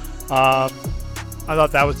air. I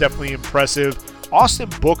thought that was definitely impressive. Austin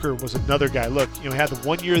Booker was another guy. Look, he had the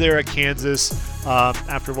 1 year there at Kansas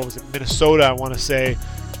after, Minnesota, I want to say.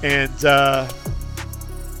 And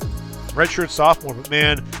redshirt sophomore. But,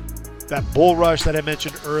 man, that bull rush that I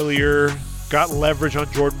mentioned earlier, got leverage on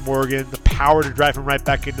Jordan Morgan, the power to drive him right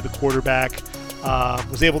back into the quarterback.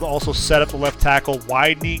 Was able to also set up the left tackle,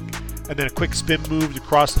 widening, and then a quick spin move to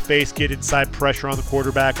cross the face, get inside pressure on the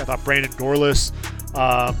quarterback. I thought Brandon Dorless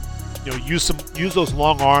use those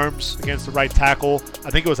long arms against the right tackle. I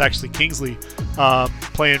think it was actually Kingsley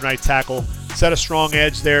playing right tackle. Set a strong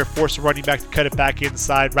edge there, forced the running back to cut it back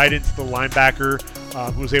inside, right into the linebacker,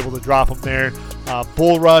 who was able to drop him there.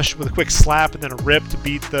 Bull rush with a quick slap and then a rip to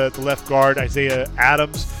beat the left guard, Isaiah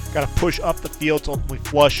Adams. Got to push up the field to ultimately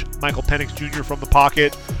flush Michael Penix Jr. from the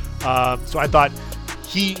pocket. So I thought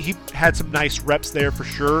he had some nice reps there for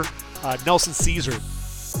sure. Nelson Caesar.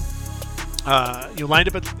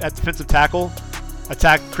 Lined up at defensive tackle,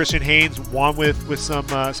 attacked Christian Haynes, won with some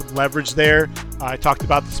leverage there. I talked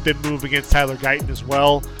about the spin move against Tyler Guyton as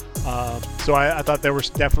well. So I thought there were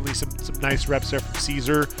definitely some nice reps there from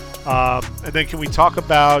Caesar. And then can we talk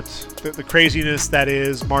about the craziness that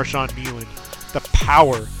is Marshawn Nealon? The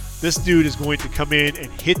power. This dude is going to come in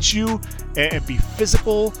and hit you and be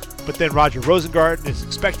physical, but then Roger Rosengarten is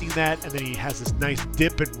expecting that, and then he has this nice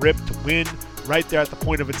dip and rip to win right there at the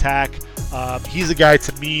point of attack. He's a guy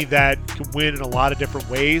to me that can win in a lot of different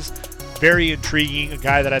ways. very intriguing, a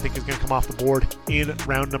guy that I think is going to come off the board in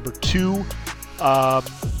round number 2.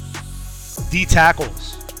 D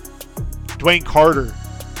tackles. Dwayne Carter,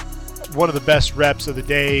 one of the best reps of the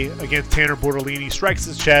day against Tanner Bortolini, strikes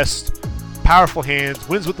his chest, powerful hands,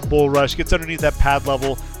 wins with the bull rush, gets underneath that pad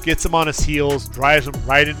level, gets him on his heels, drives him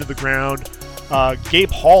right into the ground.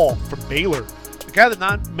 Gabe Hall from Baylor, a guy that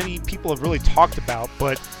not many people have really talked about,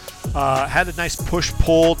 but had a nice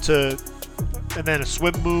push-pull and then a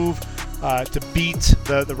swim move to beat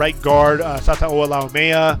the right guard, Sata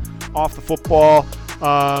Oalaumea, off the football.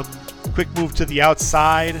 Quick move to the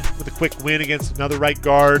outside with a quick win against another right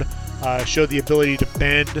guard. Showed the ability to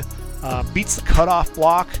bend. Beats the cutoff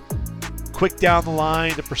block. Quick down the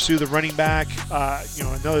line to pursue the running back.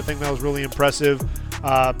 Another thing that was really impressive.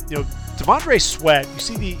 Devondre Sweat. You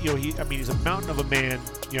see he's a mountain of a man.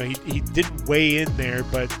 He didn't weigh in there,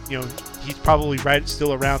 but he's probably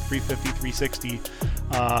still around 350, 360.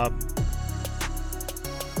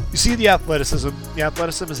 You see the athleticism. The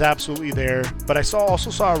athleticism is absolutely there. But I also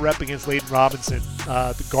saw a rep against Layden Robinson,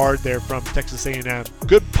 the guard there from Texas A&M.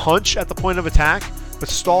 Good punch at the point of attack, but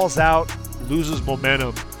stalls out, loses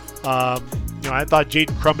momentum. I thought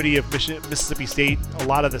Jaden Crumedy of Mississippi State, a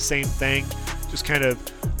lot of the same thing. Just kind of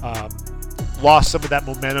lost some of that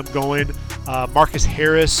momentum going. Marcus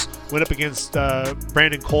Harris went up against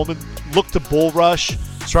Brandon Coleman, looked to bull rush,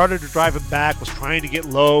 started to drive him back, was trying to get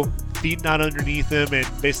low, feet not underneath him, and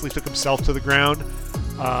basically took himself to the ground.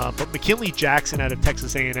 But McKinley Jackson out of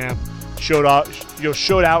Texas A&M showed out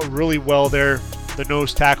really well there. The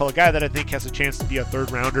nose tackle, a guy that I think has a chance to be a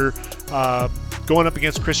third rounder. Going up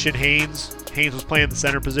against Christian Haynes. Haynes was playing the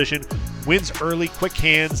center position. Wins early, quick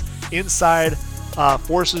hands, inside,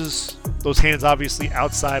 forces those hands obviously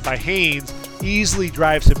outside by Haynes, easily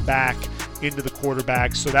drives him back into the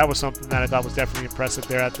quarterback. So that was something that I thought was definitely impressive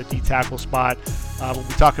there at the D tackle spot. When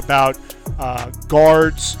we talk about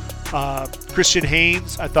guards, Christian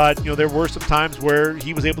Haynes, I thought there were some times where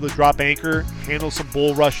he was able to drop anchor, handle some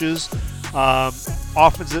bull rushes.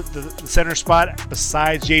 Offensive, the center spot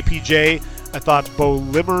besides JPJ, I thought Bo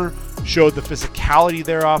Limmer showed the physicality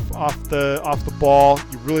there off the ball.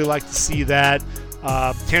 You really like to see that.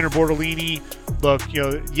 Tanner Bortolini, look,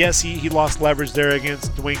 yes, he lost leverage there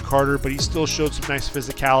against Dwayne Carter, but he still showed some nice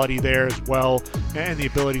physicality there as well, and the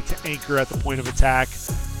ability to anchor at the point of attack.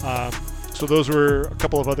 So those were a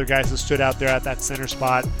couple of other guys that stood out there at that center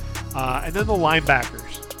spot. And then the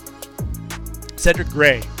linebackers. Cedric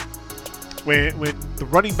Gray. When the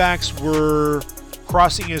running backs were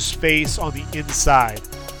crossing his face on the inside,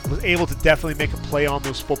 was able to definitely make a play on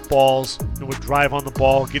those footballs, and would drive on the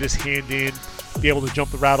ball, get his hand in, be able to jump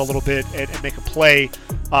the route a little bit and make a play.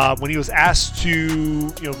 When he was asked to,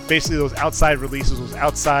 basically those outside releases, those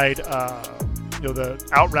outside, the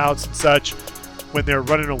out routes and such, when they're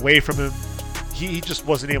running away from him, he just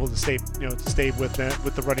wasn't able to stay with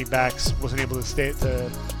the running backs, wasn't able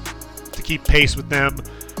to keep pace with them.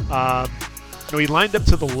 He lined up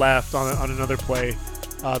to the left on another play.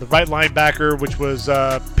 The right linebacker, which was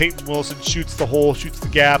Peyton Wilson, shoots the hole, shoots the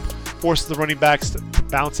gap, forces the running backs to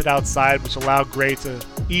bounce it outside, which allowed Gray to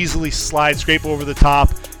easily slide, scrape over the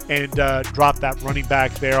top, and drop that running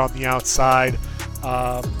back there on the outside.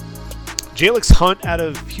 Jalix Hunt out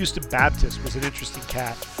of Houston Baptist was an interesting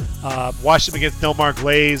cat. Watched him against Delmar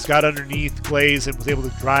Glaze, got underneath Glaze, and was able to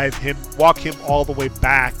walk him all the way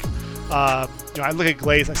back. I look at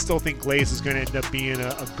Glaze. I still think Glaze is going to end up being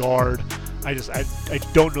a guard. I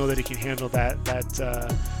don't know that he can handle that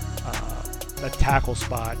tackle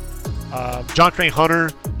spot. Jontre Hunter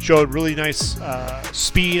showed really nice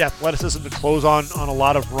speed, athleticism to close on a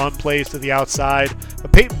lot of run plays to the outside.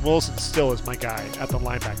 But Peyton Wilson still is my guy at the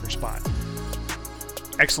linebacker spot.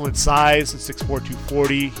 Excellent size at 6'4",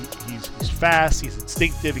 240. He's fast. He's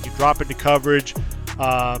instinctive. He can drop into coverage.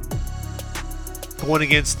 Going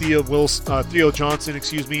against Theo Johnson,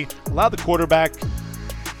 allowed the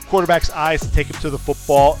quarterback's eyes to take him to the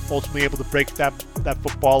football, ultimately able to break that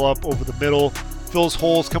football up over the middle, fills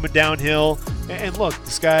holes coming downhill. And look,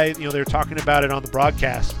 this guy, they were talking about it on the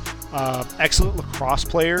broadcast. Excellent lacrosse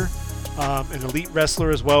player, an elite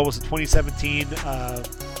wrestler as well, was a 2017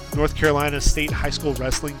 North Carolina State High School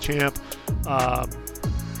Wrestling champ.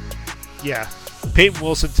 Peyton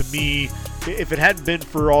Wilson, to me, if it hadn't been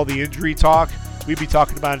for all the injury talk, we'd be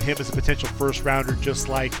talking about him as a potential first rounder, just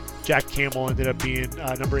like Jack Campbell ended up being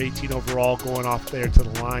number 18 overall, going off there to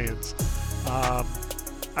the Lions.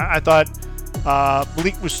 I thought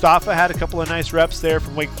Malik Mustafa had a couple of nice reps there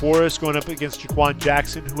from Wake Forest, going up against Jaquan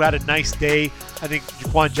Jackson, who had a nice day. I think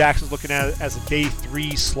Jaquan Jackson's looking at it as a day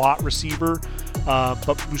 3 slot receiver.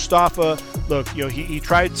 But Mustafa, look, he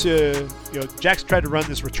tried to, Jackson tried to run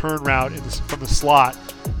this return route from the slot.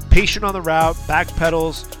 Patient on the route,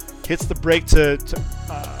 backpedals, hits the brake to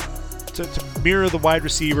mirror the wide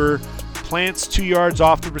receiver, plants 2 yards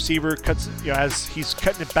off the receiver, cuts, as he's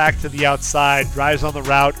cutting it back to the outside, drives on the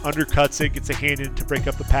route, undercuts it, gets a hand in to break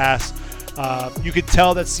up the pass. You could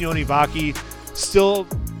tell that Sione Vaki still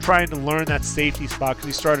trying to learn that safety spot because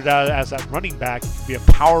he started out as that running back. He could be a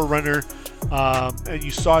power runner, and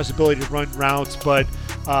you saw his ability to run routes, but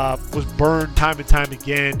was burned time and time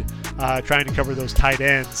again trying to cover those tight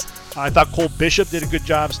ends. I thought Cole Bishop did a good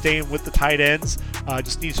job staying with the tight ends.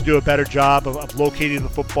 Just needs to do a better job of locating the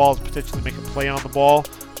football to potentially make a play on the ball.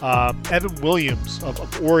 Evan Williams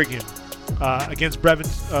of Oregon against Brevin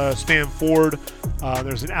Spanford.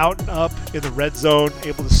 There's an out and up in the red zone,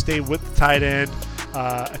 able to stay with the tight end,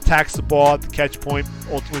 attacks the ball at the catch point,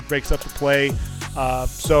 ultimately breaks up the play.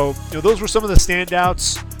 So those were some of the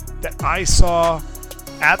standouts that I saw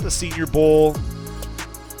at the Senior Bowl.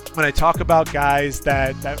 When I talk about guys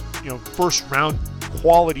that first round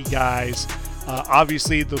quality guys,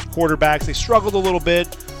 obviously those quarterbacks, they struggled a little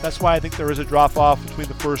bit. That's why I think there is a drop off between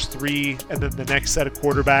the first three and then the next set of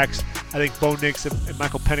quarterbacks. I think Bo Nix and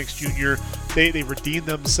Michael Penix Jr., they redeemed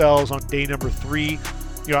themselves on day number 3.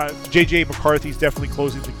 J.J. McCarthy's definitely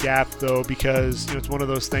closing the gap though, because it's one of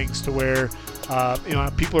those things to where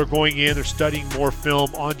people are going in, they're studying more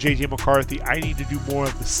film on J.J. McCarthy. I need to do more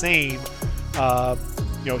of the same.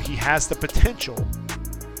 He has the potential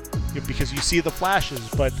because you see the flashes,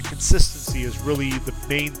 but the consistency is really the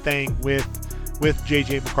main thing with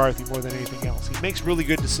J.J. McCarthy more than anything else. He makes really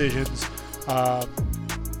good decisions,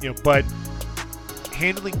 but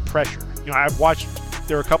handling pressure. I've watched,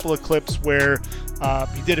 there are a couple of clips where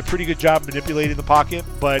he did a pretty good job manipulating the pocket,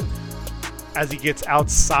 but as he gets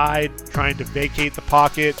outside trying to vacate the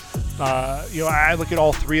pocket, I look at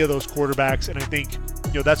all 3 of those quarterbacks, and I think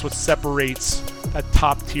that's what separates that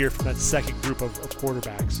top tier from that second group of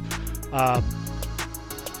quarterbacks.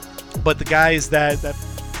 But the guys that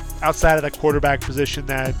outside of that quarterback position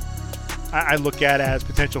that I look at as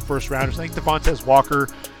potential first rounders, I think Devontae Walker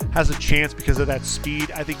has a chance because of that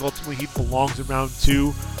speed. I think ultimately he belongs in round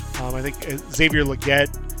 2. I think Xavier Legette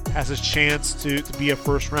has a chance to be a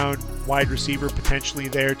first round wide receiver potentially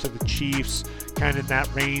there to the Chiefs, kind of in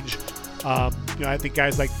that range. I think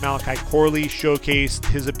guys like Malachi Corley showcased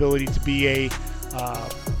his ability to be a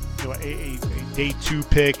day 2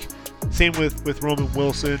 pick. Same with Roman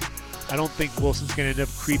Wilson. I don't think Wilson's going to end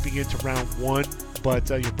up creeping into round 1, but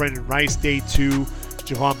Brendan Rice day 2,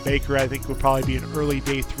 Javon Baker I think would probably be an early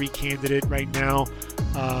day 3 candidate right now.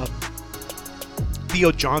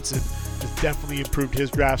 Theo Johnson has definitely improved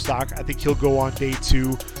his draft stock. I think he'll go on day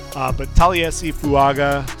 2. But Taliese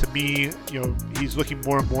Fuaga, to me, he's looking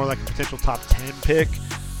more and more like a potential top 10 pick,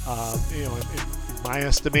 in my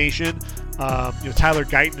estimation. Tyler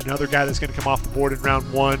Guyton, another guy that's going to come off the board in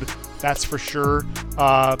round 1, that's for sure.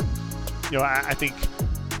 I think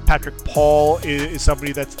Patrick Paul is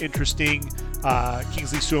somebody that's interesting.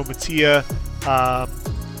 Kingsley Suamatia,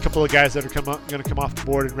 a couple of guys that are going to come off the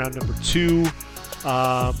board in round number 2.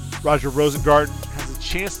 Roger Rosengarten has a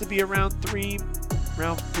chance to be around 3,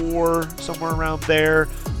 round 4, somewhere around there.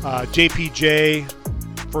 JPJ,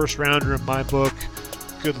 first rounder in my book.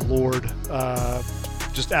 Good Lord.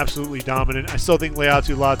 Just absolutely dominant. I still think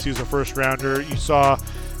Leatu Latu is a first rounder. You saw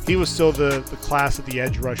he was still the class of the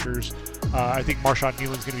edge rushers. I think Marshawn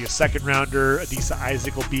Nealon's going to be a second rounder. Adisa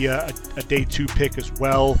Isaac will be a day 2 pick as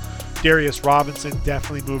well. Darius Robinson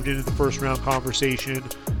definitely moved into the first round conversation.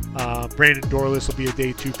 Brandon Dorless will be a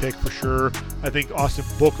day 2 pick for sure. I think Austin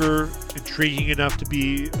Booker, intriguing enough to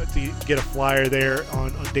get a flyer there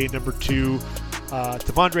on day number 2.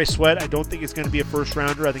 T'Vondre Sweat, I don't think it's going to be a first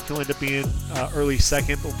rounder. I think he'll end up being early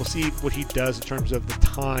second, but we'll see what he does in terms of the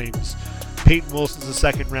times. Peyton Wilson's a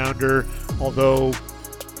second rounder, although,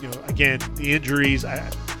 again, the injuries,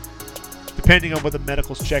 depending on what the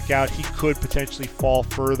medicals check out, he could potentially fall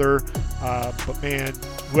further. But man,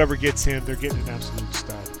 whoever gets him, they're getting an absolute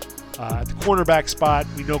stud. At the cornerback spot,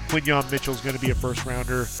 we know Quinyon Mitchell is going to be a first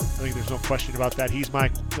rounder. I think there's no question about that. He's my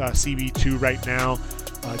CB2 right now.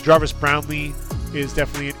 Jarvis Brownlee is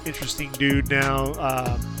definitely an interesting dude now.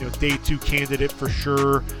 Day 2 candidate for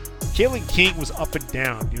sure. Kalen King was up and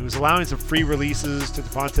down. He was allowing some free releases to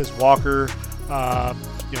Devontae Walker.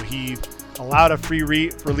 He allowed a free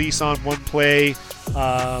release on one play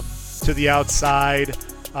to the outside,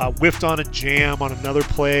 whiffed on a jam on another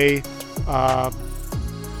play.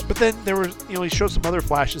 But then there was, he showed some other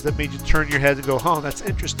flashes that made you turn your head and go, "Oh, that's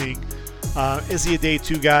interesting." Is he a day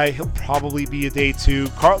 2 guy? He'll probably be a day 2.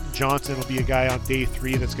 Carlton Johnson will be a guy on day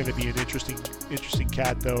 3 that's going to be an interesting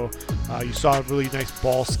cat, though. You saw really nice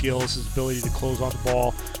ball skills, his ability to close on the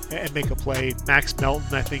ball and make a play. Max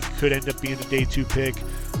Melton, I think, could end up being a day 2 pick.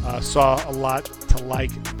 Saw a lot to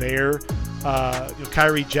like there.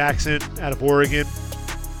 Kyrie Jackson out of Oregon,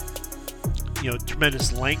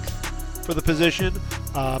 tremendous length for the position.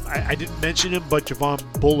 I didn't mention him, but Javon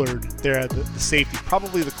Bullard there at the safety,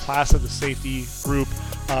 probably the class of the safety group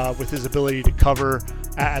with his ability to cover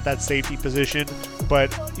at that safety position.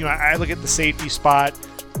 But I look at the safety spot,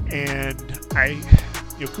 and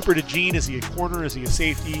Cooper DeJean, is he a corner? Is he a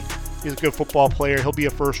safety? He's a good football player. He'll be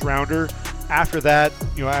a first rounder. After that,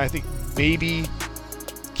 I think maybe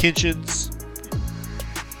Kinchins.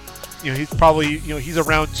 He's probably he's a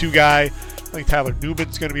round 2 guy. I think Tyler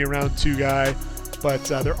Newman's going to be a round 2 guy. But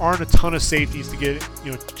there aren't a ton of safeties to get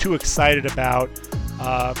too excited about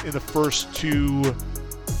in the first 2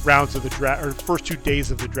 rounds of the draft, or first 2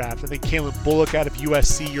 days of the draft. I think Kalen Bullock out of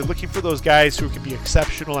USC, you're looking for those guys who can be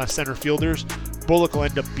exceptional as center fielders. Bullock will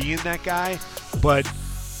end up being that guy, but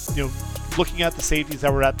looking at the safeties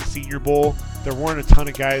that were at the Senior Bowl, there weren't a ton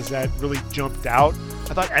of guys that really jumped out.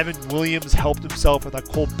 I thought Evan Williams helped himself. I thought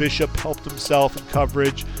Cole Bishop helped himself in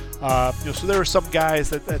coverage. So there were some guys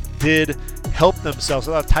that did help themselves.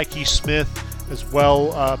 I thought Tyke Smith as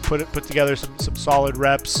well put together some solid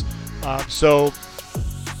reps. So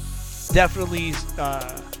definitely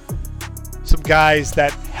some guys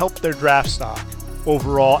that helped their draft stock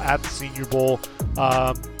overall at the Senior Bowl.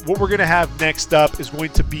 What we're going to have next up is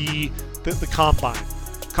going to be the Combine.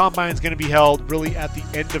 Combine is going to be held really at the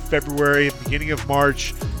end of February and beginning of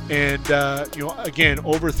March. And, again,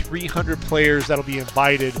 over 300 players that'll be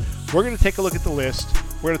invited. We're going to take a look at the list.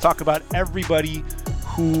 We're going to talk about everybody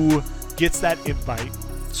who gets that invite.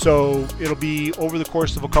 So it'll be over the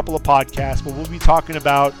course of a couple of podcasts, but we'll be talking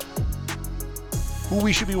about who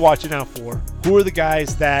we should be watching out for. Who are the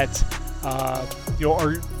guys that,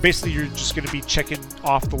 are basically you're just going to be checking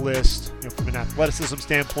off the list, from an athleticism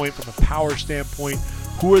standpoint, from a power standpoint.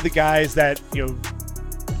 Who are the guys that,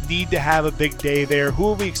 need to have a big day there? Who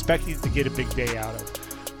are we expecting to get a big day out of?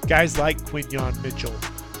 Guys like Quinyon Mitchell,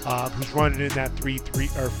 who's running in that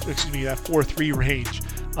 4.3 range.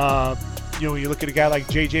 You look at a guy like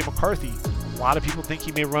J.J. McCarthy. A lot of people think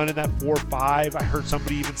he may run in that 4.5. I heard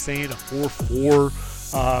somebody even saying a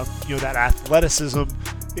 4.4. That athleticism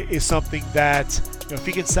is something that, if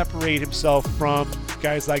he can separate himself from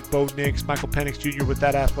guys like Bo Nix, Michael Penix Jr. with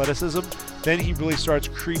that athleticism, then he really starts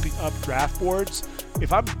creeping up draft boards.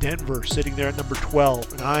 If I'm Denver sitting there at number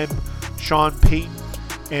 12 and I'm Sean Payton,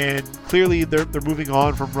 and clearly they're moving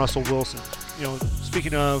on from Russell Wilson.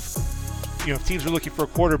 Speaking of, if teams are looking for a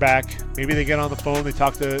quarterback, maybe they get on the phone, they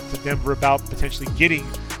talk to Denver about potentially getting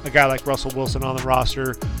a guy like Russell Wilson on the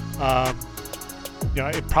roster.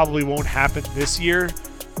 It probably won't happen this year,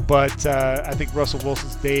 but I think Russell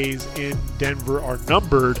Wilson's days in Denver are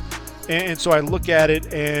numbered. And so I look at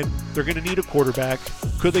it, and they're going to need a quarterback.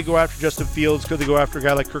 Could they go after Justin Fields? Could they go after a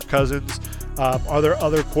guy like Kirk Cousins? Are there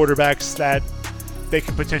other quarterbacks that they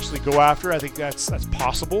could potentially go after? I think that's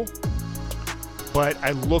possible. But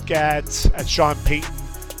I look at Sean Payton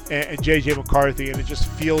and J.J. McCarthy, and it just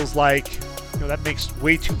feels like that makes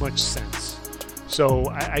way too much sense. So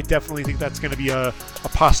I definitely think that's going to be a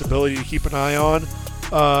possibility to keep an eye on,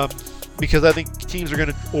 because I think teams are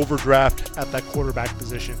going to overdraft at that quarterback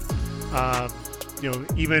position.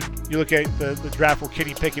 Even you look at the draft where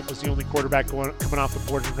Kenny Pickett was the only quarterback coming off the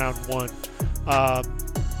board in round 1.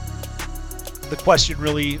 The question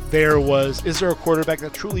really there was, is there a quarterback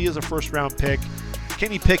that truly is a first-round pick?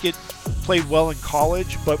 Kenny Pickett played well in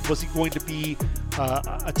college, but was he going to be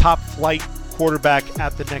a top-flight quarterback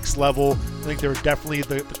at the next level? I think there were definitely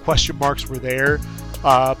the question marks were there.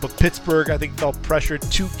 But Pittsburgh, I think, felt pressured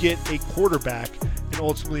to get a quarterback, and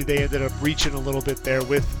ultimately they ended up reaching a little bit there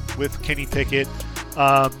with Kenny Pickett.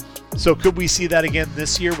 So could we see that again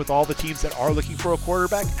this year with all the teams that are looking for a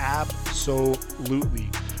quarterback? Absolutely.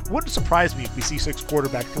 It wouldn't surprise me if we see 6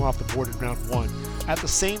 quarterbacks come off the board in round 1. At the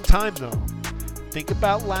same time, though, think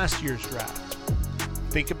about last year's draft.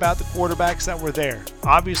 Think about the quarterbacks that were there.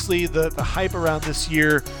 Obviously, the hype around this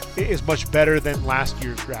year is much better than last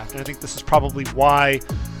year's draft. And I think this is probably why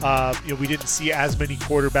we didn't see as many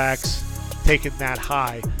quarterbacks taken that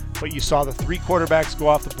high. But you saw the 3 quarterbacks go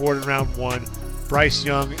off the board in round 1. Bryce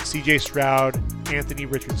Young, C.J. Stroud, Anthony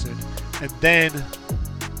Richardson. And then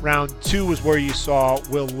round 2 was where you saw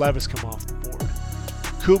Will Levis come off the board.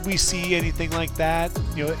 Could we see anything like that?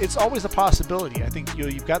 It's always a possibility. I think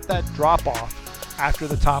you've got that drop-off after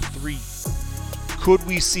the top 3. Could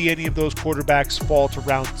we see any of those quarterbacks fall to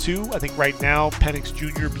round 2? I think right now, Penix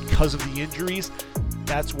Jr., because of the injuries,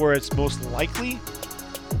 that's where it's most likely.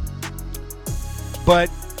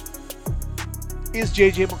 But is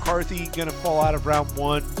J.J. McCarthy going to fall out of round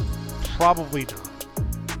 1? Probably not.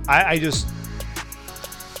 I just...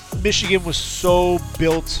 Michigan was so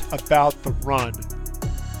built about the run.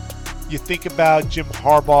 You think about Jim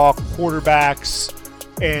Harbaugh, quarterbacks,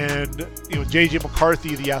 and J.J.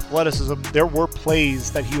 McCarthy, the athleticism. There were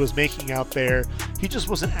plays that he was making out there. He just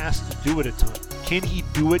wasn't asked to do it a ton. Can he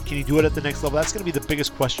do it? Can he do it at the next level? That's going to be the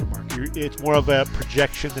biggest question mark. It's more of a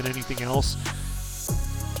projection than anything else.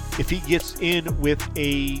 If he gets in with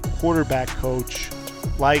a quarterback coach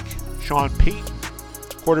like Sean Payton,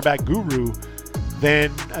 quarterback guru,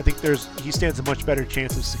 then I think he stands a much better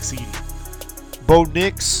chance of succeeding. Bo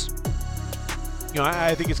Nix,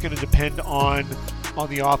 I think it's going to depend on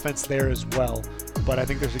the offense there as well. But I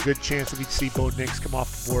think there's a good chance that we'd see Bo Nix come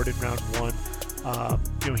off the board in round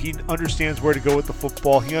 1. He understands where to go with the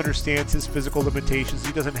football. He understands his physical limitations.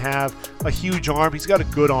 He doesn't have a huge arm. He's got a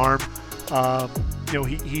good arm.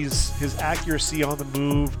 His accuracy on the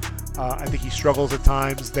move, I think he struggles at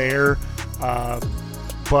times there.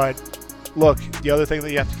 But look, the other thing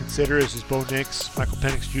that you have to consider is Bo Nix, Michael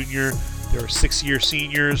Penix Jr., they're 6-year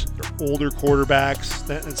seniors. They're older quarterbacks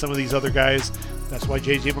than some of these other guys. That's why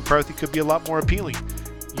J.J. McCarthy could be a lot more appealing.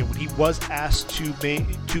 When he was asked to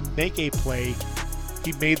make a play,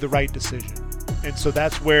 he made the right decision. And so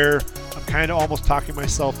that's where I'm kind of almost talking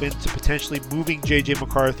myself into potentially moving J.J.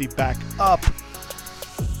 McCarthy back up,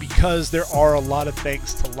 because there are a lot of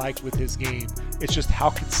things to like with his game. It's just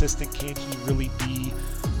how consistent can he really be?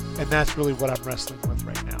 And that's really what I'm wrestling with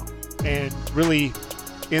right now. And really,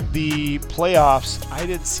 in the playoffs, I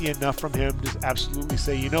didn't see enough from him to absolutely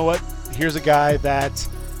say, you know what? Here's a guy that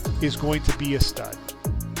is going to be a stud.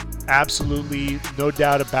 Absolutely, no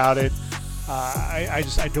doubt about it.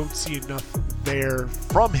 I don't see enough there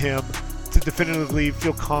from him to definitively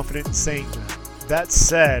feel confident in saying that. That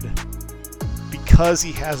said, because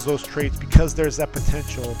he has those traits, because there's that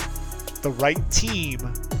potential, the right team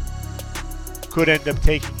could end up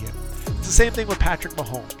taking him. It's the same thing with Patrick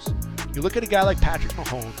Mahomes. You look at a guy like Patrick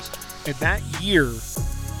Mahomes, and that year,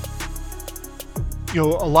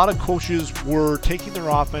 a lot of coaches were taking their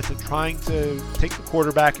offense and trying to take the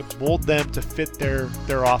quarterback and mold them to fit their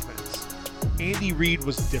offense. Andy Reid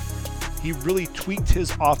was different. He really tweaked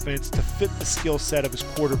his offense to fit the skill set of his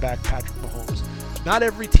quarterback, Patrick Mahomes. Not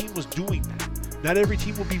every team was doing that. Not every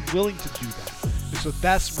team will be willing to do that. And so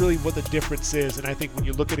that's really what the difference is. And I think when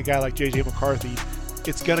you look at a guy like J.J. McCarthy,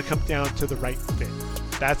 it's going to come down to the right fit.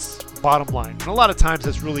 That's bottom line. And a lot of times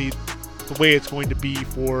that's really the way it's going to be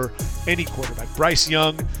for any quarterback. Bryce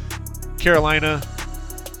Young, Carolina,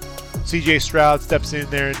 C.J. Stroud steps in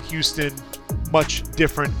there in Houston. Much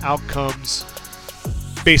different outcomes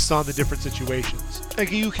based on the different situations.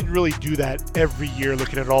 Like, you can really do that every year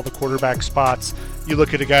looking at all the quarterback spots. You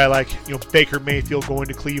look at a guy like Baker Mayfield going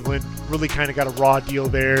to Cleveland, really kind of got a raw deal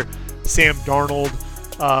there. Sam Darnold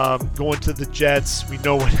going to the Jets, we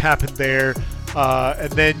know what happened there.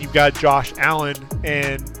 And then you've got Josh Allen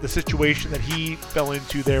and the situation that he fell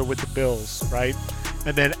into there with the Bills, right?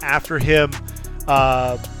 And then after him,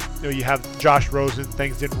 you have Josh Rosen.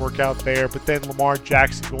 Things didn't work out there. But then Lamar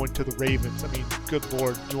Jackson going to the Ravens. I mean, good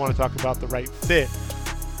Lord, you want to talk about the right fit.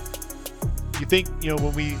 You think,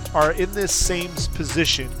 when we are in this same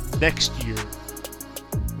position next year,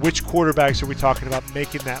 which quarterbacks are we talking about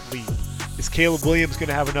making that leap? Is Caleb Williams going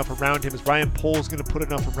to have enough around him? Is Ryan Poles going to put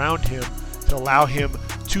enough around him to allow him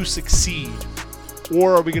to succeed?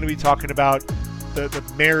 Or are we going to be talking about the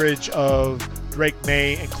marriage of Drake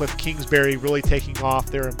May and Cliff Kingsbury really taking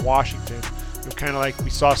off there in Washington? Kind of like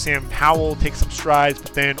we saw Sam Howell take some strides,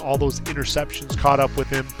 but then all those interceptions caught up with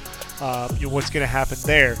him. What's going to happen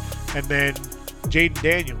there? And then Jaden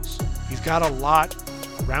Daniels, he's got a lot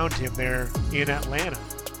around him there in Atlanta.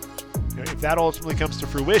 If that ultimately comes to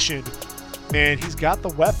fruition, man, he's got the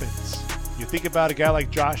weapons. You think about a guy like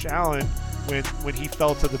Josh Allen when he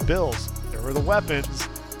fell to the Bills. There were the weapons,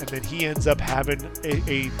 and then he ends up having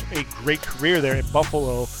a great career there in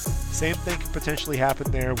Buffalo. Same thing could potentially happen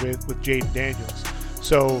there with Jaden Daniels.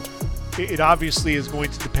 So it obviously is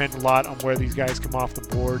going to depend a lot on where these guys come off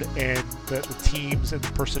the board and the teams and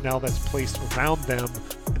the personnel that's placed around them.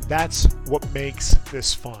 And that's what makes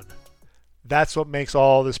this fun. That's what makes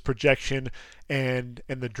all this projection and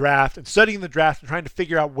the draft and studying the draft and trying to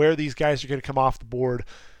figure out where these guys are going to come off the board.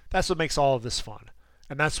 That's what makes all of this fun.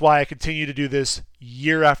 And that's why I continue to do this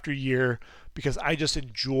year after year, because I just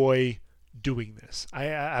enjoy doing this.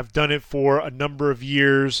 I've done it for a number of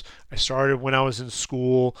years. I started when I was in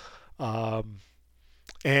school.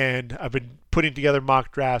 And I've been putting together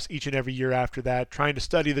mock drafts each and every year after that, trying to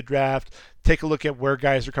study the draft, take a look at where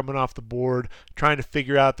guys are coming off the board, trying to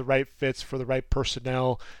figure out the right fits for the right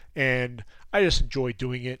personnel. And I just enjoy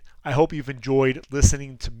doing it. I hope you've enjoyed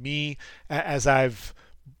listening to me as I've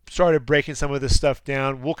started breaking some of this stuff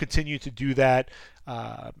down. We'll continue to do that.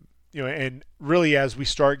 And really as we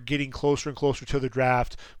start getting closer and closer to the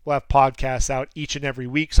draft, we'll have podcasts out each and every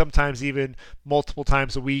week, sometimes even multiple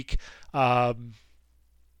times a week.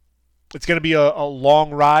 It's going to be a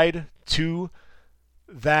long ride to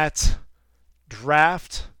that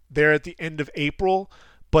draft there at the end of April,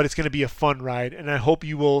 but it's going to be a fun ride, and I hope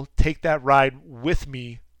you will take that ride with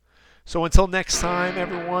me. So until next time,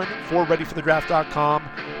 everyone, for ReadyForTheDraft.com,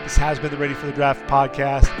 this has been the Ready for the Draft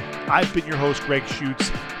podcast. I've been your host, Gregg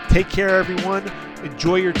Schutze. Take care, everyone.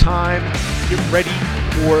 Enjoy your time. Get ready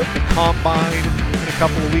for the Combine in a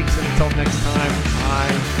couple of weeks, and until next time,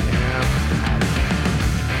 I'm